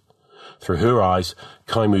inputs. Through her eyes,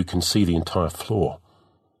 Kaimu can see the entire floor.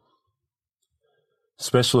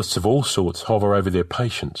 Specialists of all sorts hover over their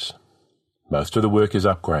patients. Most of the work is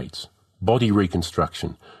upgrades, body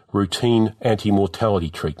reconstruction, routine anti-mortality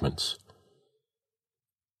treatments.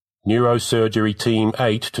 Neurosurgery Team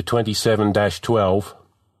 8 to 27-12.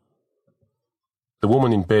 The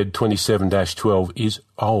woman in bed 27-12 is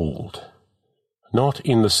old. Not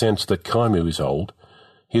in the sense that Kaimu is old.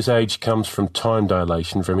 His age comes from time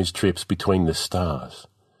dilation from his trips between the stars.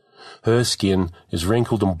 Her skin is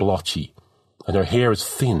wrinkled and blotchy, and her hair is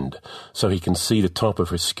thinned so he can see the top of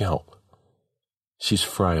her scalp. She's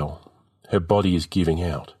frail. Her body is giving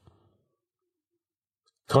out.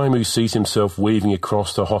 Kaimu sees himself weaving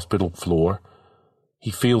across the hospital floor.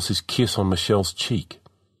 He feels his kiss on Michelle's cheek.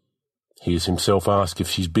 He hears himself ask if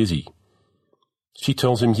she's busy. She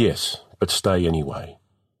tells him yes, but stay anyway.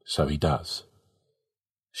 So he does.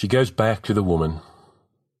 She goes back to the woman.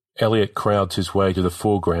 Elliot crowds his way to the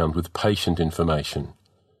foreground with patient information.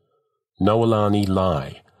 Noelani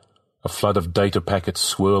Lai. A flood of data packets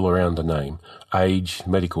swirl around the name, age,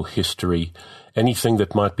 medical history, anything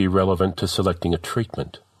that might be relevant to selecting a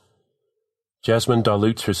treatment. Jasmine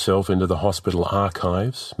dilutes herself into the hospital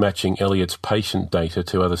archives, matching Elliot's patient data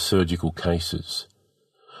to other surgical cases.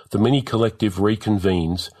 The mini-collective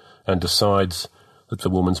reconvenes and decides that the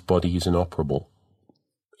woman's body is inoperable.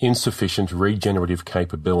 Insufficient regenerative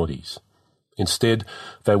capabilities. Instead,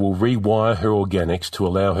 they will rewire her organics to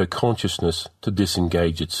allow her consciousness to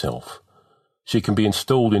disengage itself. She can be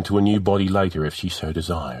installed into a new body later if she so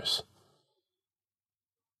desires.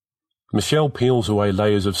 Michelle peels away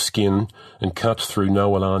layers of skin and cuts through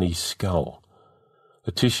Noelani's skull.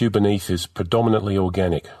 The tissue beneath is predominantly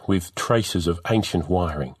organic, with traces of ancient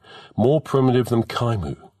wiring, more primitive than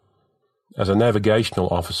Kaimu. As a navigational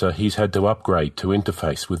officer, he's had to upgrade to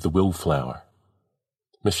interface with the Willflower.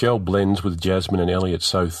 Michelle blends with Jasmine and Elliot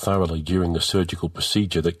so thoroughly during the surgical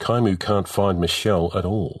procedure that Kaimu can't find Michelle at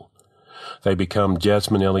all. They become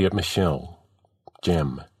Jasmine, Elliot, Michelle.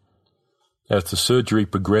 Jem. As the surgery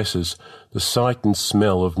progresses, the sight and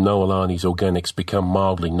smell of Noelani's organics become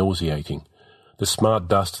mildly nauseating. The smart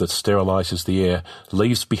dust that sterilizes the air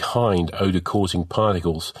leaves behind odor-causing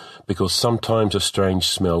particles because sometimes a strange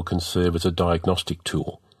smell can serve as a diagnostic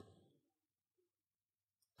tool.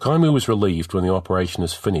 Kaimu is relieved when the operation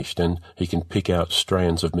is finished and he can pick out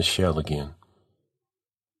strands of Michelle again.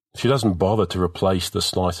 She doesn't bother to replace the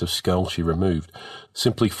slice of skull she removed,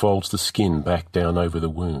 simply folds the skin back down over the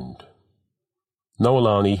wound.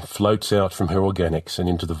 Noelani floats out from her organics and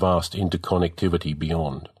into the vast interconnectivity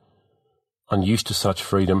beyond. Unused to such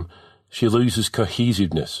freedom, she loses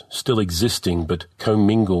cohesiveness, still existing but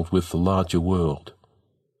commingled with the larger world.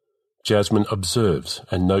 Jasmine observes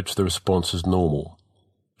and notes the response as normal.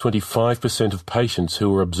 25% of patients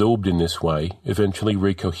who are absorbed in this way eventually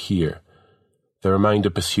recohere. The remainder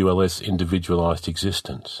pursue a less individualised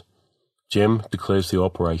existence. Jem declares the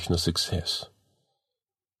operation a success.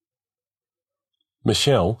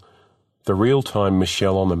 Michelle, the real-time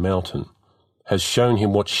Michelle on the mountain, has shown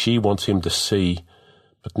him what she wants him to see,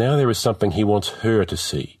 but now there is something he wants her to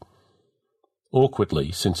see.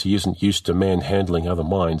 Awkwardly, since he isn't used to manhandling other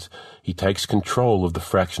minds, he takes control of the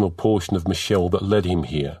fractional portion of Michelle that led him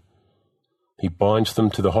here. He binds them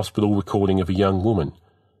to the hospital recording of a young woman.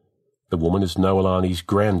 The woman is Noelani's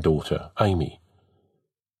granddaughter, Amy.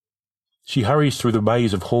 She hurries through the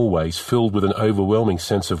maze of hallways filled with an overwhelming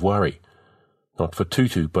sense of worry. Not for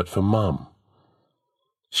Tutu, but for Mum.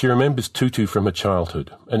 She remembers Tutu from her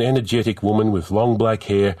childhood, an energetic woman with long black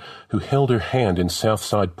hair who held her hand in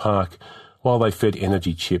Southside Park while they fed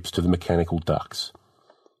energy chips to the mechanical ducks.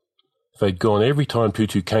 They'd gone every time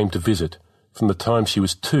Tutu came to visit, from the time she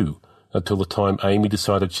was 2 until the time Amy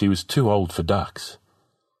decided she was too old for ducks.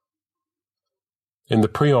 In the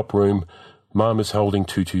pre-op room, Mum is holding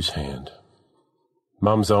Tutu's hand.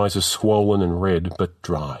 Mum's eyes are swollen and red, but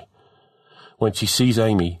dry. When she sees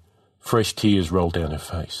Amy, fresh tears roll down her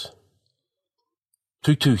face.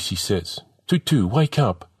 "Tutu," she says. "Tutu, wake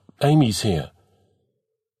up. Amy's here."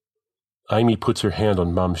 Amy puts her hand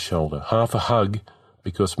on Mum's shoulder, half a hug,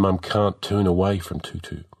 because Mum can't turn away from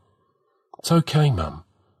Tutu. "It's okay, Mum."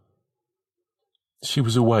 "She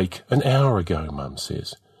was awake an hour ago," Mum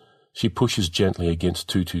says. She pushes gently against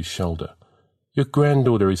Tutu's shoulder. "Your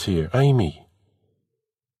granddaughter is here, Amy."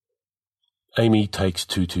 Amy takes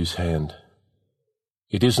Tutu's hand.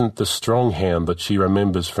 It isn't the strong hand that she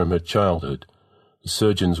remembers from her childhood. The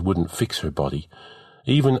surgeons wouldn't fix her body.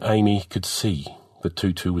 Even Amy could see that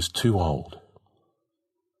Tutu was too old.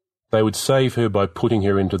 They would save her by putting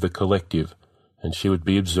her into the collective, and she would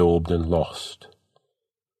be absorbed and lost.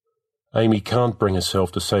 Amy can't bring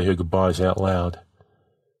herself to say her goodbyes out loud.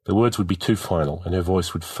 The words would be too final, and her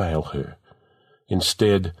voice would fail her.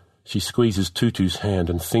 Instead, she squeezes Tutu's hand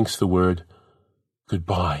and thinks the word,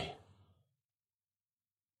 goodbye.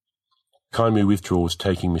 Kaimu withdraws,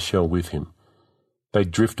 taking Michelle with him. They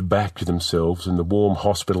drift back to themselves, and the warm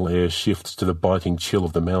hospital air shifts to the biting chill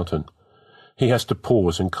of the mountain. He has to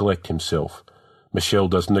pause and collect himself. Michelle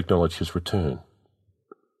doesn't acknowledge his return.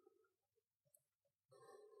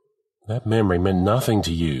 "That memory meant nothing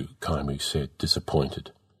to you," Kaimu said,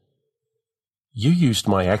 disappointed. "You used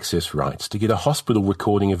my access rights to get a hospital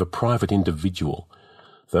recording of a private individual.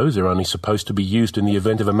 Those are only supposed to be used in the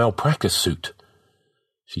event of a malpractice suit."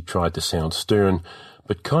 She tried to sound stern,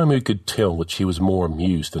 but Kaimu could tell that she was more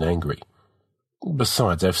amused than angry.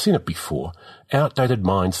 "Besides, I've seen it before. Outdated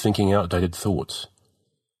minds thinking outdated thoughts."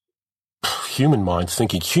 "Human minds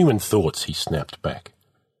thinking human thoughts," he snapped back.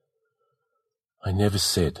 "I never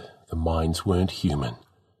said the minds weren't human."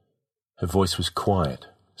 Her voice was quiet,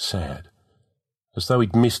 sad, as though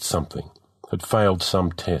he'd missed something, had failed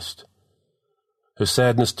some test. Her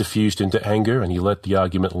sadness diffused into anger, and he let the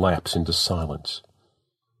argument lapse into silence.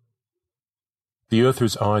 The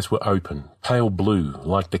Earther's eyes were open, pale blue,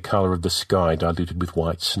 like the colour of the sky diluted with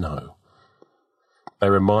white snow. They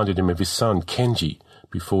reminded him of his son, Kenji,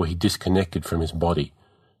 before he disconnected from his body.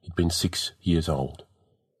 He'd been 6 years old.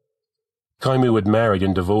 Kaimu had married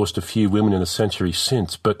and divorced a few women in the century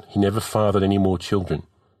since, but he never fathered any more children.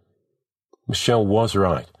 Michelle was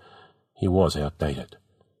right. He was outdated.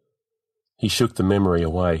 He shook the memory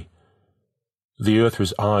away. The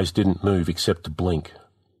Earther's eyes didn't move except to blink.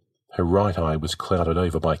 Her right eye was clouded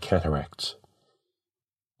over by cataracts.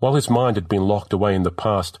 While his mind had been locked away in the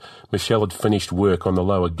past, Michelle had finished work on the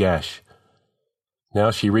lower gash.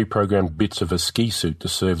 Now she reprogrammed bits of her ski suit to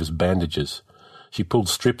serve as bandages. She pulled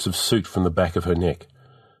strips of suit from the back of her neck.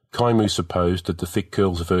 Kaimu supposed that the thick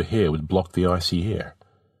curls of her hair would block the icy air.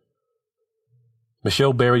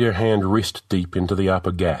 Michelle buried her hand wrist deep into the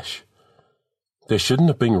upper gash. There shouldn't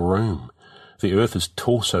have been room. The Earther's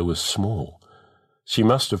torso was small. She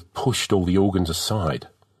must have pushed all the organs aside.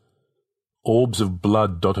 Orbs of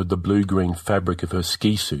blood dotted the blue-green fabric of her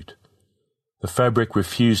ski suit. The fabric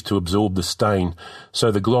refused to absorb the stain,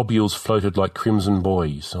 so the globules floated like crimson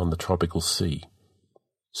buoys on the tropical sea.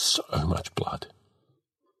 So much blood.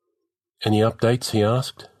 "Any updates?" he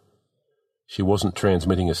asked. She wasn't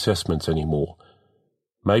transmitting assessments anymore.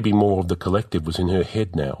 Maybe more of the collective was in her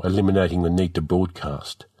head now, eliminating the need to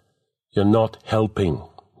broadcast. "You're not helping,"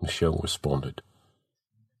 Michelle responded.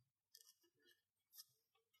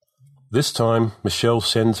 This time, Michelle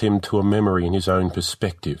sends him to a memory in his own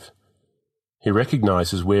perspective. He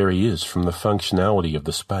recognises where he is from the functionality of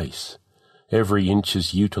the space. Every inch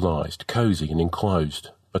is utilised, cosy and enclosed,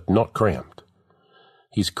 but not cramped.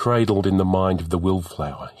 He's cradled in the mind of the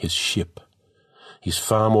Willflower, his ship. He's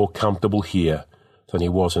far more comfortable here than he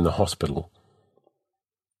was in the hospital.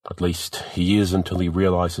 At least he is until he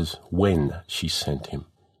realises when she sent him.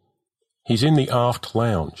 He's in the aft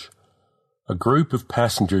lounge. A group of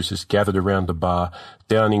passengers is gathered around the bar,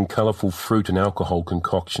 downing colourful fruit and alcohol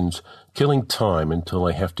concoctions, killing time until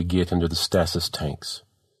they have to get into the stasis tanks.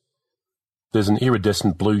 There's an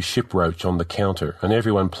iridescent blue ship roach on the counter, and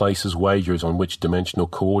everyone places wagers on which dimensional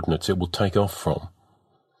coordinates it will take off from.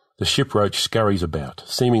 The ship roach scurries about,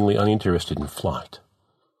 seemingly uninterested in flight.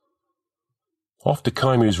 Off to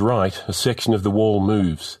Kaimu's right, a section of the wall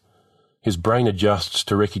moves. His brain adjusts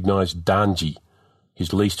to recognise Danji,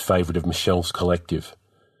 his least favourite of Michelle's collective.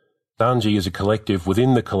 Danji is a collective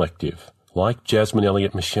within the collective, like Jasmine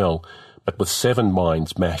Elliott Michelle, but with 7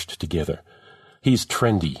 minds mashed together. He's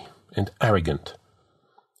trendy and arrogant.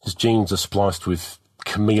 His genes are spliced with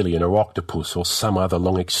chameleon or octopus or some other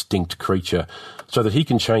long-extinct creature, so that he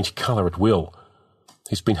can change colour at will.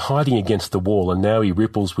 He's been hiding against the wall, and now he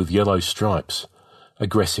ripples with yellow stripes.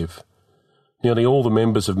 Aggressive. Nearly all the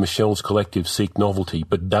members of Michelle's collective seek novelty,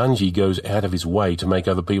 but Danji goes out of his way to make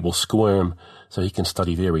other people squirm so he can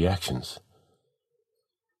study their reactions.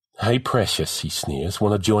 "Hey, precious," he sneers,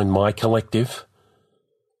 "want to join my collective?"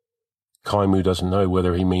 Kaimu doesn't know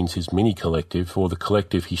whether he means his mini-collective or the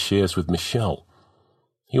collective he shares with Michelle.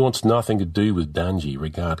 He wants nothing to do with Danji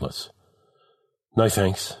regardless. "No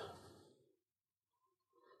thanks."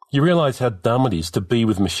 "You realise how dumb it is to be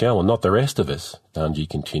with Michelle and not the rest of us," Danji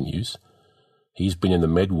continues. He's been in the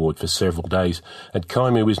med ward for several days, and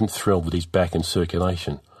Kaimu isn't thrilled that he's back in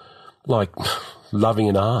circulation. Like loving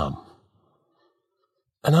an arm.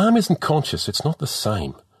 An arm isn't conscious, it's not the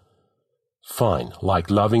same. Fine, like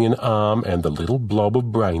loving an arm and the little blob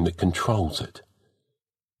of brain that controls it.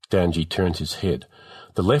 Danji turns his head.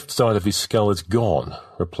 The left side of his skull is gone,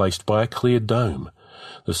 replaced by a clear dome.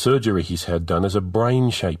 The surgery he's had done is a brain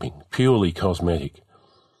shaping, purely cosmetic.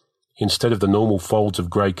 Instead of the normal folds of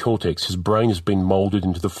grey cortex, his brain has been moulded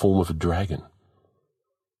into the form of a dragon.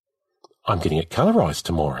 "I'm getting it colorised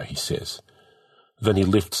tomorrow," he says. Then he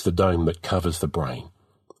lifts the dome that covers the brain.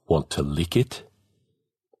 "Want to lick it?"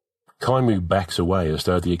 Kaimu backs away as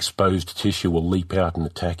though the exposed tissue will leap out and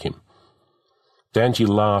attack him. Danji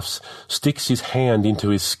laughs, sticks his hand into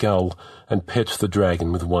his skull, and pets the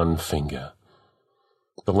dragon with one finger.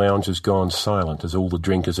 The lounge has gone silent as all the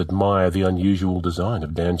drinkers admire the unusual design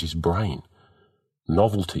of Danji's brain.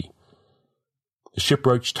 Novelty. The ship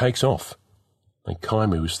roach takes off, and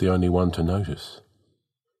Kaimu is the only one to notice.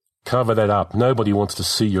 "Cover that up. Nobody wants to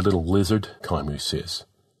see your little lizard," Kaimu says.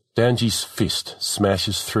 Danji's fist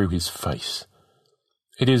smashes through his face.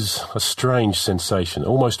 It is a strange sensation,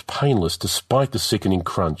 almost painless despite the sickening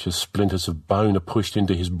crunch as splinters of bone are pushed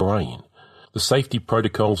into his brain. The safety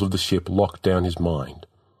protocols of the ship lock down his mind.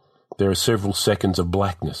 There are several seconds of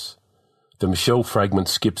blackness. The Michelle fragment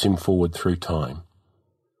skips him forward through time.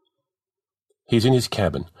 He's in his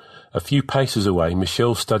cabin. A few paces away,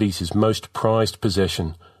 Michelle studies his most prized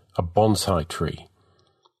possession, a bonsai tree.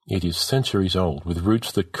 It is centuries old, with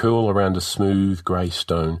roots that curl around a smooth grey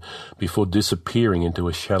stone before disappearing into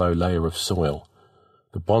a shallow layer of soil.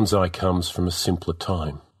 The bonsai comes from a simpler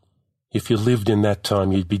time. If you lived in that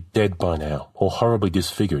time, you'd be dead by now, or horribly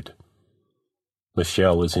disfigured.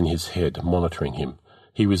 Michelle is in his head, monitoring him.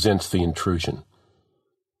 He resents the intrusion.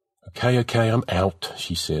 Okay, I'm out,"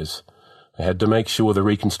 she says. "I had to make sure the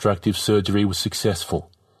reconstructive surgery was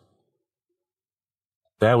successful."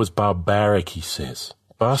 "That was barbaric," he says.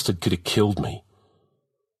 "Bastard could have killed me."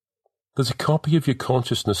 "There's a copy of your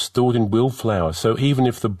consciousness stored in Willflower, so even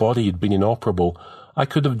if the body had been inoperable, I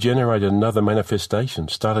could have generated another manifestation,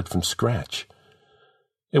 started from scratch.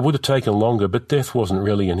 It would have taken longer, but death wasn't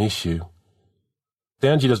really an issue.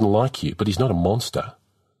 Danji doesn't like you, but he's not a monster."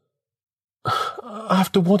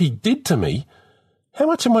 "After what he did to me? How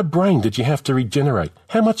much of my brain did you have to regenerate?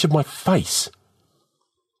 How much of my face?"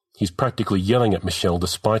 He's practically yelling at Michelle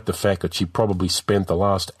despite the fact that she probably spent the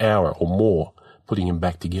last hour or more putting him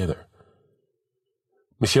back together.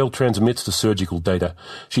 Michelle transmits the surgical data.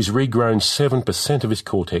 She's regrown 7% of his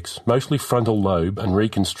cortex, mostly frontal lobe, and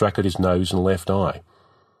reconstructed his nose and left eye.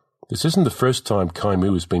 This isn't the first time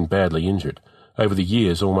Kaimu has been badly injured. Over the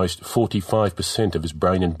years, almost 45% of his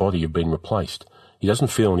brain and body have been replaced. He doesn't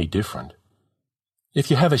feel any different. "If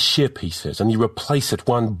you have a ship," he says, "and you replace it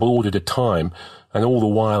one board at a time, and all the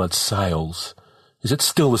while it sails, is it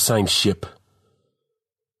still the same ship?"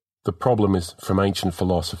 The problem is from ancient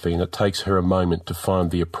philosophy, and it takes her a moment to find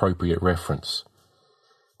the appropriate reference.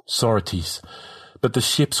 "Sorites, but the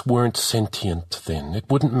ships weren't sentient then. It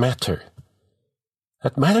wouldn't matter."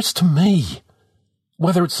 "It matters to me.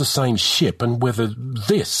 Whether it's the same ship and whether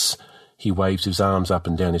this, he waves his arms up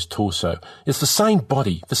and down his torso, is the same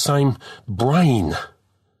body, the same brain.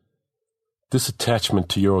 This attachment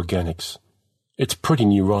to your organics, it's pretty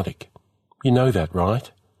neurotic. You know that, right?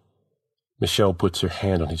 Michelle puts her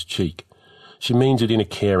hand on his cheek. She means it in a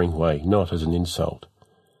caring way, not as an insult.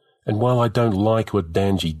 And while I don't like what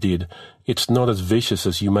Danji did, it's not as vicious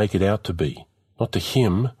as you make it out to be. Not to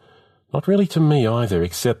him, not really to me either,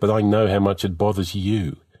 except that I know how much it bothers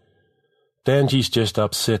you. Danji's just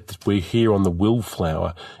upset that we're here on the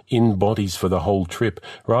Willflower, in bodies for the whole trip,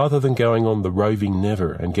 rather than going on the Roving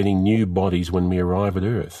Never and getting new bodies when we arrive at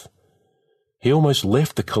Earth. He almost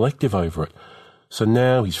left the collective over it, so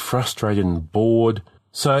now he's frustrated and bored.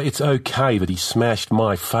 So it's okay that he smashed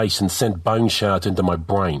my face and sent bone shards into my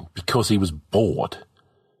brain, because he was bored.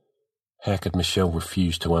 How could Michelle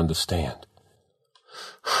refuse to understand?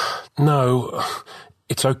 No,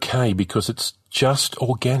 it's okay because it's just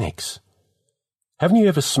organics. Haven't you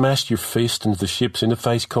ever smashed your fist into the ship's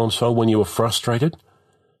interface console when you were frustrated?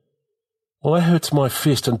 Well, that hurts my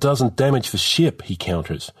fist and doesn't damage the ship, he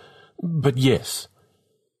counters. But yes.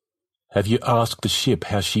 Have you asked the ship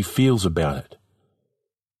how she feels about it?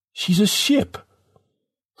 She's a ship.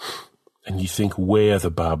 And you think we're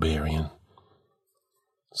the barbarian.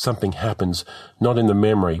 Something happens, not in the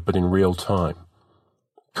memory, but in real time.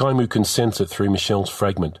 Kaimu can sense it through Michelle's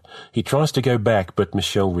fragment. He tries to go back, but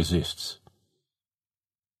Michelle resists.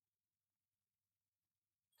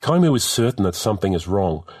 Kaimu is certain that something is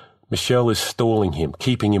wrong. Michelle is stalling him,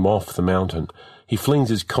 keeping him off the mountain. He flings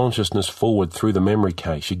his consciousness forward through the memory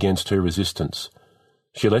cache against her resistance.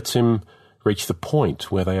 She lets him reach the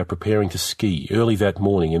point where they are preparing to ski early that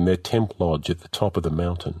morning in their tent lodge at the top of the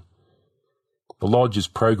mountain. The lodge is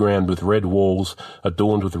programmed with red walls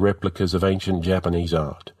adorned with replicas of ancient Japanese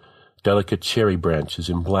art, delicate cherry branches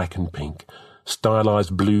in black and pink,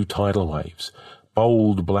 stylized blue tidal waves,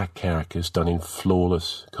 bold black characters done in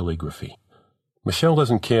flawless calligraphy. Michelle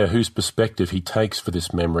doesn't care whose perspective he takes for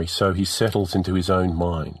this memory, so he settles into his own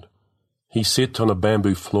mind. He sits on a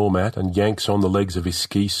bamboo floor mat and yanks on the legs of his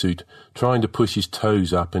ski suit, trying to push his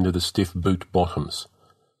toes up into the stiff boot bottoms.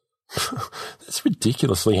 That's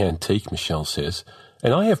ridiculously antique, Michelle says,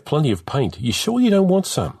 and I have plenty of paint. You sure you don't want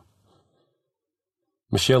some?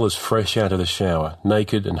 Michelle is fresh out of the shower,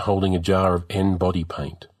 naked and holding a jar of N body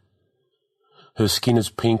paint. Her skin is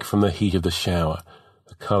pink from the heat of the shower,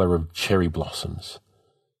 the colour of cherry blossoms.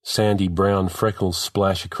 Sandy brown freckles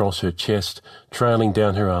splash across her chest, trailing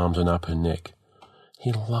down her arms and up her neck.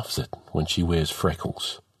 He loves it when she wears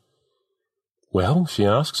freckles. Well, she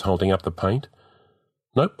asks, holding up the paint.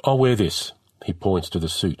 Nope, I'll wear this. He points to the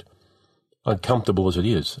suit. Uncomfortable as it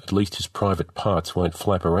is, at least his private parts won't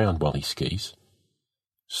flap around while he skis.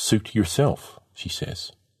 Suit yourself, she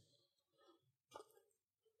says.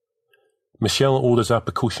 Michelle orders up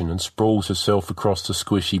a cushion and sprawls herself across the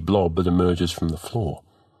squishy blob that emerges from the floor.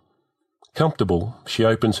 Comfortable, she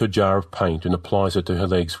opens her jar of paint and applies it to her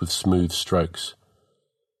legs with smooth strokes.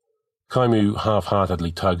 Kaimu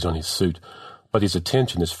half-heartedly tugs on his suit, but his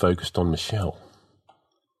attention is focused on Michelle.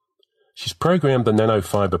 She's programmed the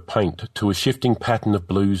nanofibre paint to a shifting pattern of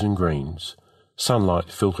blues and greens,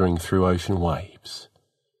 sunlight filtering through ocean waves.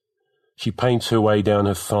 She paints her way down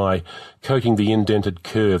her thigh, coating the indented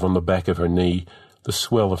curve on the back of her knee, the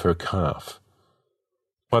swell of her calf.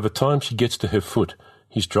 By the time she gets to her foot,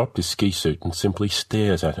 he's dropped his ski suit and simply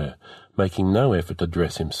stares at her, making no effort to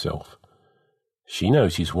dress himself. She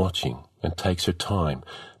knows he's watching and takes her time,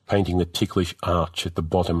 painting the ticklish arch at the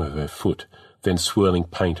bottom of her foot, then swirling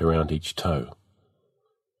paint around each toe.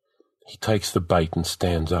 He takes the bait and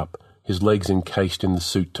stands up, his legs encased in the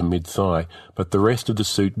suit to mid-thigh, but the rest of the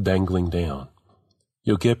suit dangling down.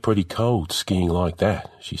 You'll get pretty cold skiing like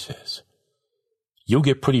that, she says. You'll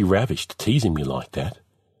get pretty ravished teasing me like that.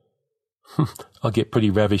 I'll get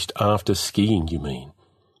pretty ravished after skiing, you mean?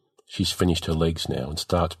 She's finished her legs now and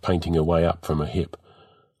starts painting her way up from her hip.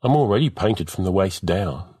 I'm already painted from the waist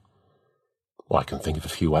down. I can think of a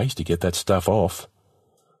few ways to get that stuff off.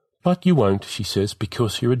 But you won't, she says,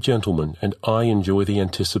 because you're a gentleman and I enjoy the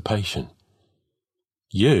anticipation.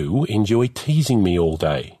 You enjoy teasing me all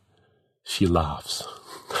day. She laughs.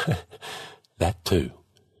 That too.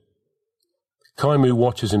 Kaimu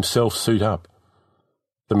watches himself suit up.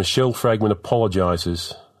 The Michelle fragment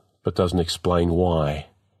apologises, but doesn't explain why.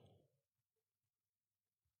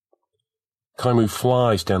 Kaimu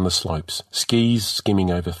flies down the slopes, skis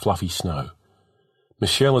skimming over fluffy snow.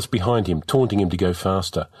 Michelle is behind him, taunting him to go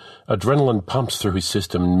faster. Adrenaline pumps through his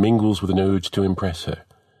system and mingles with an urge to impress her.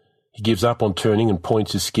 He gives up on turning and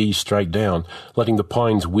points his skis straight down, letting the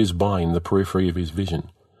pines whiz by in the periphery of his vision.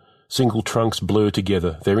 Single trunks blur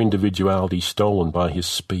together, their individuality stolen by his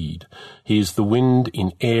speed. He is the wind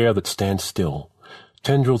in air that stands still.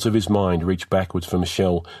 Tendrils of his mind reach backwards for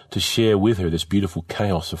Michelle to share with her this beautiful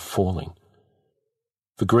chaos of falling.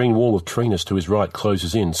 The green wall of treeness to his right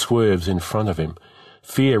closes in, swerves in front of him.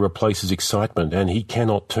 Fear replaces excitement, and he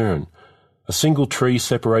cannot turn. A single tree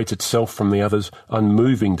separates itself from the others,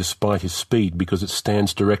 unmoving despite his speed, because it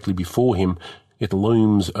stands directly before him. It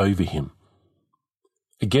looms over him.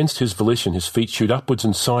 Against his volition, his feet shoot upwards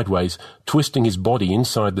and sideways, twisting his body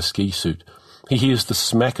inside the ski suit. He hears the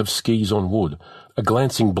smack of skis on wood, a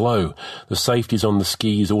glancing blow, the safeties on the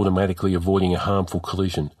skis automatically avoiding a harmful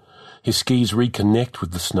collision. His skis reconnect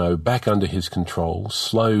with the snow, back under his control,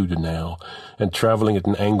 slowed now, and travelling at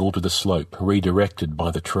an angle to the slope, redirected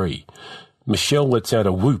by the tree. Michelle lets out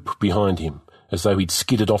a whoop behind him, as though he'd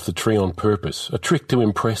skidded off the tree on purpose, a trick to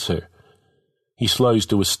impress her. He slows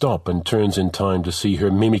to a stop and turns in time to see her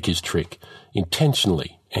mimic his trick,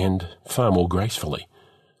 intentionally and far more gracefully.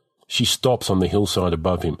 She stops on the hillside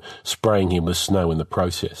above him, spraying him with snow in the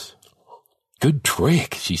process. "Good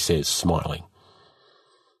trick," she says, smiling.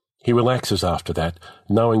 He relaxes after that,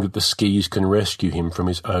 knowing that the skis can rescue him from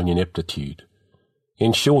his own ineptitude.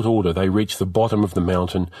 In short order, they reach the bottom of the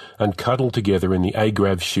mountain and cuddle together in the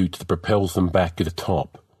A-grab chute that propels them back to the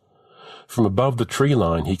top. From above the tree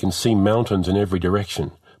line, he can see mountains in every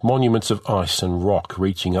direction, monuments of ice and rock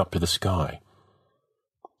reaching up to the sky.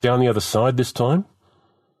 Down the other side this time?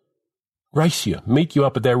 "Race you, meet you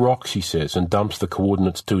up at that rock," she says, and dumps the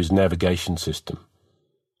coordinates to his navigation system.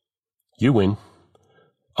 "You win.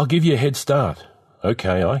 I'll give you a head start."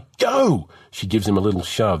 "Okay, I go!" She gives him a little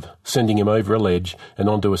shove, sending him over a ledge and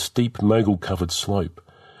onto a steep mogul-covered slope.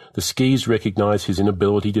 The skis recognise his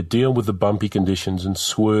inability to deal with the bumpy conditions and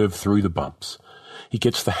swerve through the bumps. He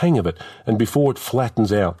gets the hang of it, and before it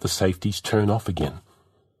flattens out, the safeties turn off again.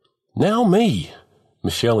 "Now me!"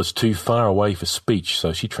 Michelle is too far away for speech,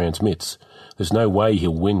 so she transmits. There's no way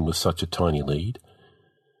he'll win with such a tiny lead.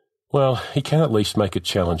 Well, he can at least make it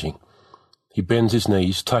challenging. He bends his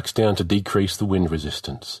knees, tucks down to decrease the wind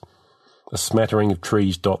resistance. A smattering of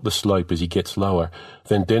trees dot the slope as he gets lower,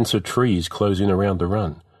 then denser trees close in around the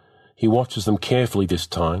run. He watches them carefully this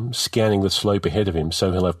time, scanning the slope ahead of him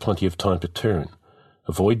so he'll have plenty of time to turn.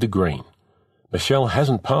 Avoid the green. Michelle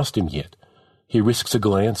hasn't passed him yet. He risks a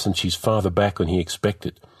glance and she's farther back than he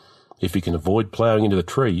expected. If he can avoid ploughing into the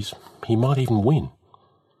trees, he might even win.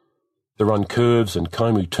 The run curves and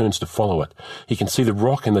Kaimu turns to follow it. He can see the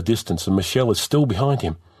rock in the distance and Michelle is still behind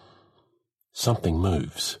him. Something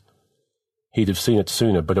moves. He'd have seen it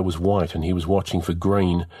sooner, but it was white and he was watching for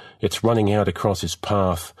green. It's running out across his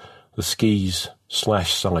path. The skis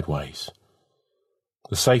slash sideways.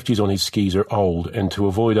 The safeties on his skis are old, and to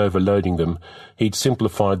avoid overloading them, he'd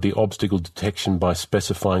simplified the obstacle detection by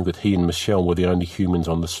specifying that he and Michelle were the only humans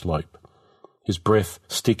on the slope. His breath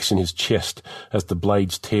sticks in his chest as the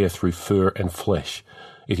blades tear through fur and flesh.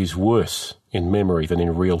 It is worse in memory than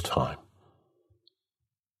in real time.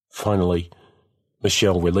 Finally,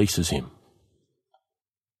 Michelle releases him.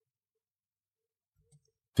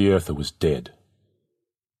 The earther was dead.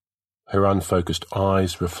 Her unfocused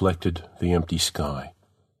eyes reflected the empty sky.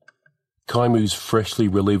 Kaimu's freshly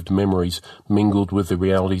relived memories mingled with the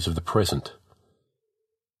realities of the present.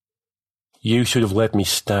 "You should have let me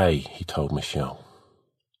stay," he told Michelle.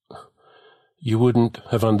 "You wouldn't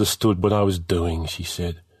have understood what I was doing," she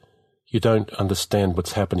said. "You don't understand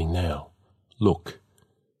what's happening now. Look."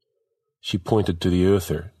 She pointed to the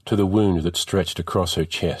earther, to the wound that stretched across her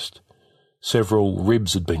chest. Several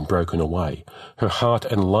ribs had been broken away. Her heart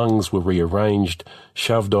and lungs were rearranged,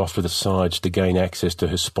 shoved off to the sides to gain access to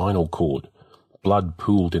her spinal cord. Blood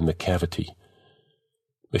pooled in the cavity.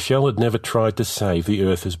 Michelle had never tried to save the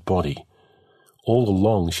earther's body. All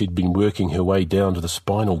along she'd been working her way down to the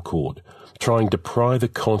spinal cord, trying to pry the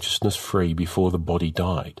consciousness free before the body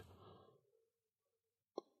died.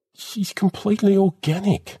 "She's completely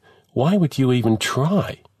organic. Why would you even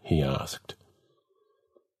try?" he asked.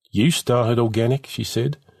 "You started organic," she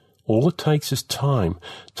said. "All it takes is time.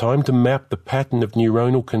 Time to map the pattern of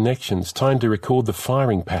neuronal connections, time to record the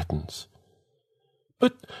firing patterns."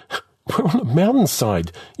 "But we're on a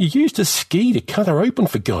mountainside. You used a ski to cut her open,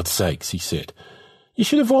 for God's sakes," he said. "You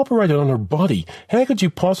should have operated on her body. How could you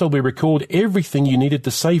possibly record everything you needed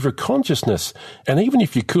to save her consciousness? And even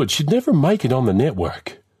if you could, she'd never make it on the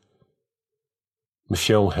network."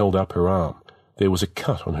 Michelle held up her arm. There was a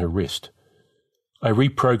cut on her wrist. "I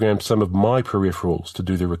reprogrammed some of my peripherals to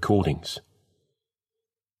do the recordings."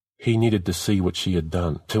 He needed to see what she had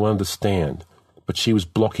done, to understand, but she was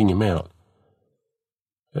blocking him out.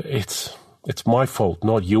 It's my fault,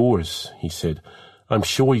 not yours," he said. I'm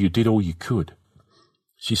sure you did all you could.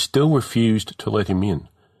 She still refused to let him in.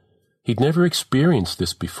 He'd never experienced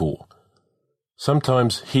this before.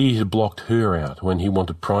 Sometimes he had blocked her out when he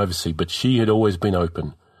wanted privacy, but she had always been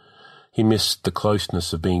open. He missed the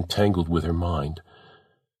closeness of being tangled with her mind.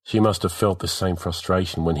 She must have felt the same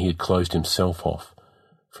frustration when he had closed himself off.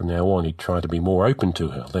 From now on, he'd try to be more open to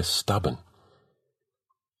her, less stubborn.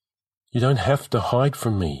 You don't have to hide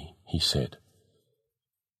from me, he said.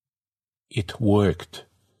 It worked.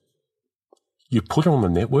 You put her on the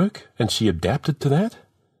network and she adapted to that?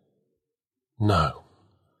 No.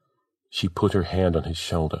 She put her hand on his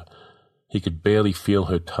shoulder. He could barely feel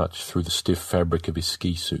her touch through the stiff fabric of his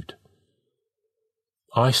ski suit.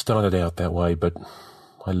 I started out that way, but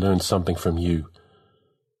I learned something from you.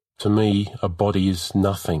 To me, a body is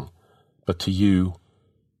nothing, but to you,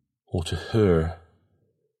 or to her,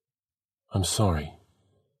 I'm sorry.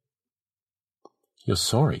 You're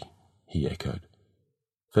sorry, he echoed.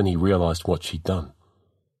 Then he realized what she'd done.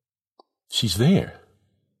 She's there.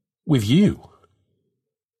 With you.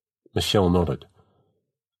 Michelle nodded.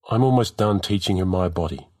 I'm almost done teaching her my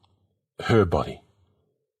body. Her body.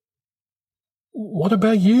 What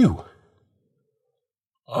about you?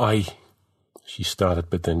 She started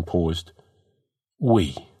but then paused.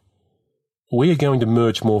 We are going to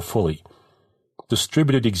merge more fully.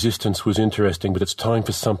 Distributed existence was interesting, but it's time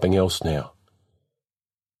for something else now.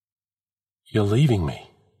 You're leaving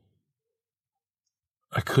me.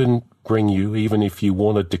 I couldn't bring you even if you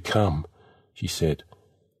wanted to come, she said.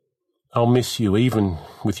 I'll miss you even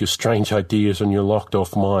with your strange ideas and your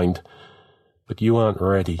locked-off mind, but you aren't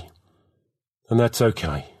ready. And that's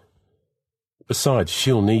okay. Besides,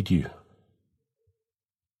 she'll need you.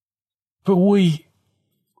 But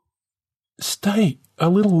stay a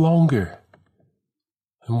little longer.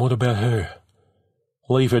 And what about her?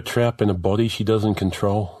 Leave her trapped in a body she doesn't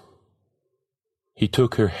control? He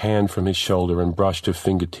took her hand from his shoulder and brushed her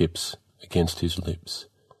fingertips against his lips.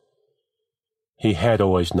 He had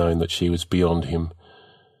always known that she was beyond him,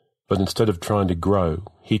 but instead of trying to grow,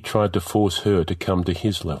 he tried to force her to come to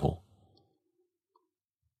his level.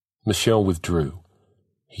 Michelle withdrew.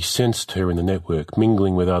 He sensed her in the network,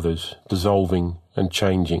 mingling with others, dissolving and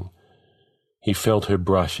changing. He felt her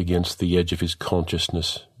brush against the edge of his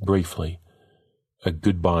consciousness, briefly, a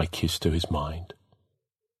goodbye kiss to his mind.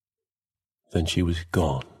 Then she was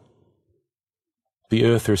gone. The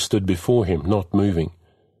earther stood before him, not moving.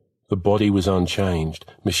 The body was unchanged.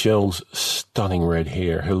 Michelle's stunning red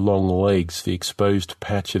hair, her long legs, the exposed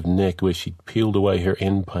patch of neck where she'd peeled away her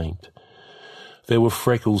end paint. There were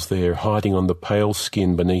freckles there, hiding on the pale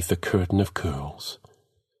skin beneath a curtain of curls.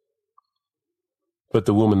 But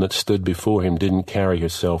the woman that stood before him didn't carry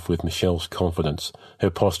herself with Michelle's confidence. Her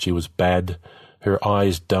posture was bad. Her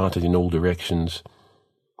eyes darted in all directions.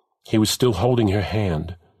 He was still holding her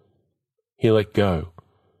hand. He let go.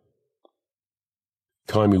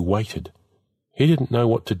 Kaimu waited. He didn't know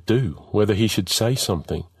what to do, whether he should say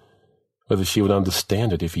something, whether she would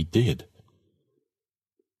understand it if he did.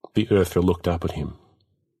 The earther looked up at him.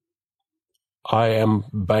 I am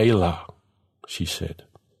Bela, she said.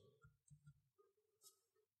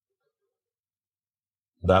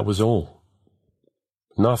 That was all.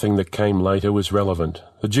 Nothing that came later was relevant.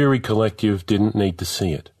 The jury collective didn't need to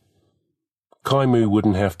see it. Kaimu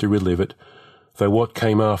wouldn't have to relive it, though what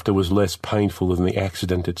came after was less painful than the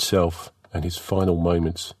accident itself and his final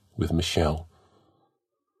moments with Michelle.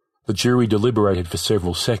 The jury deliberated for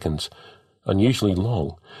several seconds, unusually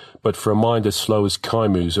long, but for a mind as slow as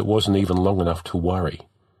Kaimu's it wasn't even long enough to worry.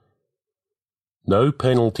 No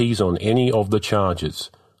penalties on any of the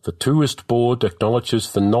charges. The tourist board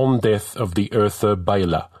acknowledges the non-death of the earther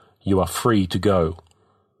Bela. You are free to go.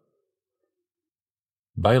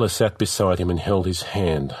 Bela sat beside him and held his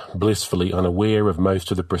hand, blissfully unaware of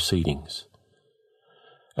most of the proceedings.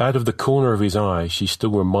 Out of the corner of his eye, she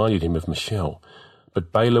still reminded him of Michelle,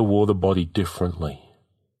 but Bela wore the body differently.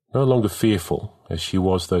 No longer fearful, as she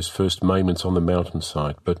was those first moments on the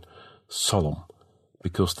mountainside, but solemn,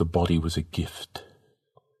 because the body was a gift.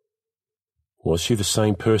 Was she the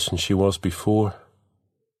same person she was before?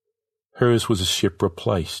 Hers was a ship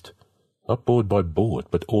replaced, not board by board,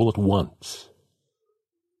 but all at once.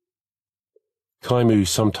 Kaimu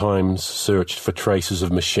sometimes searched for traces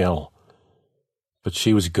of Michelle, but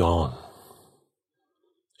she was gone.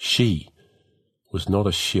 She was not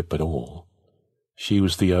a ship at all. She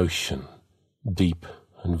was the ocean, deep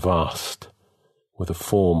and vast, with a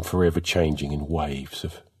form forever changing in waves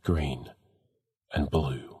of green and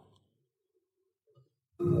blue.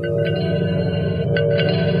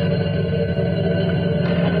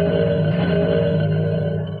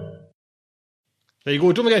 There you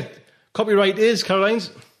go. Don't forget, Copyright is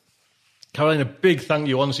Caroline's. Caroline, a big thank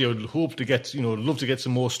you. Honestly, I would hope to get, love to get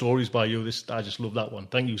some more stories by you. I just love that one.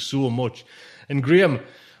 Thank you so much. And Graham,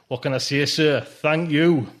 what can I say, sir? Thank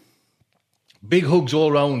you. Big hugs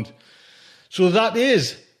all round. So that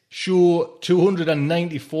is show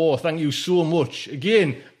 294. Thank you so much.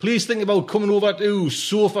 Again, please think about coming over to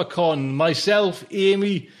SofaCon. Myself,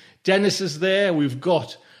 Amy, Dennis is there. We've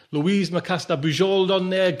got Louise Macaster-Bujold on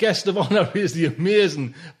there. Guest of honour is the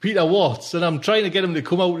amazing Peter Watts. And I'm trying to get him to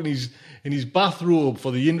come out in his bathrobe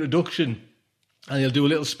for the introduction. And he'll do a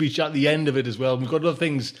little speech at the end of it as well. We've got other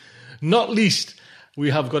things. Not least, we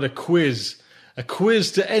have got a quiz. A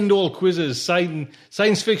quiz to end all quizzes.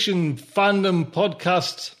 Science fiction fandom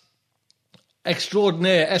podcast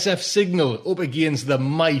extraordinaire, SF Signal, up against the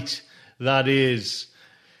might that is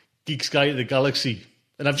Geek Sky to the Galaxy.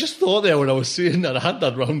 And I've just thought there when I was saying that, I had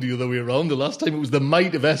that round the other way around. The last time it was the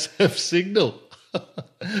might of SF Signal.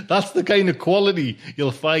 That's the kind of quality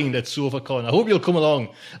you'll find at SofaCon. I hope you'll come along.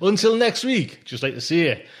 Until next week, just like to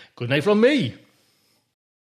say, good night from me.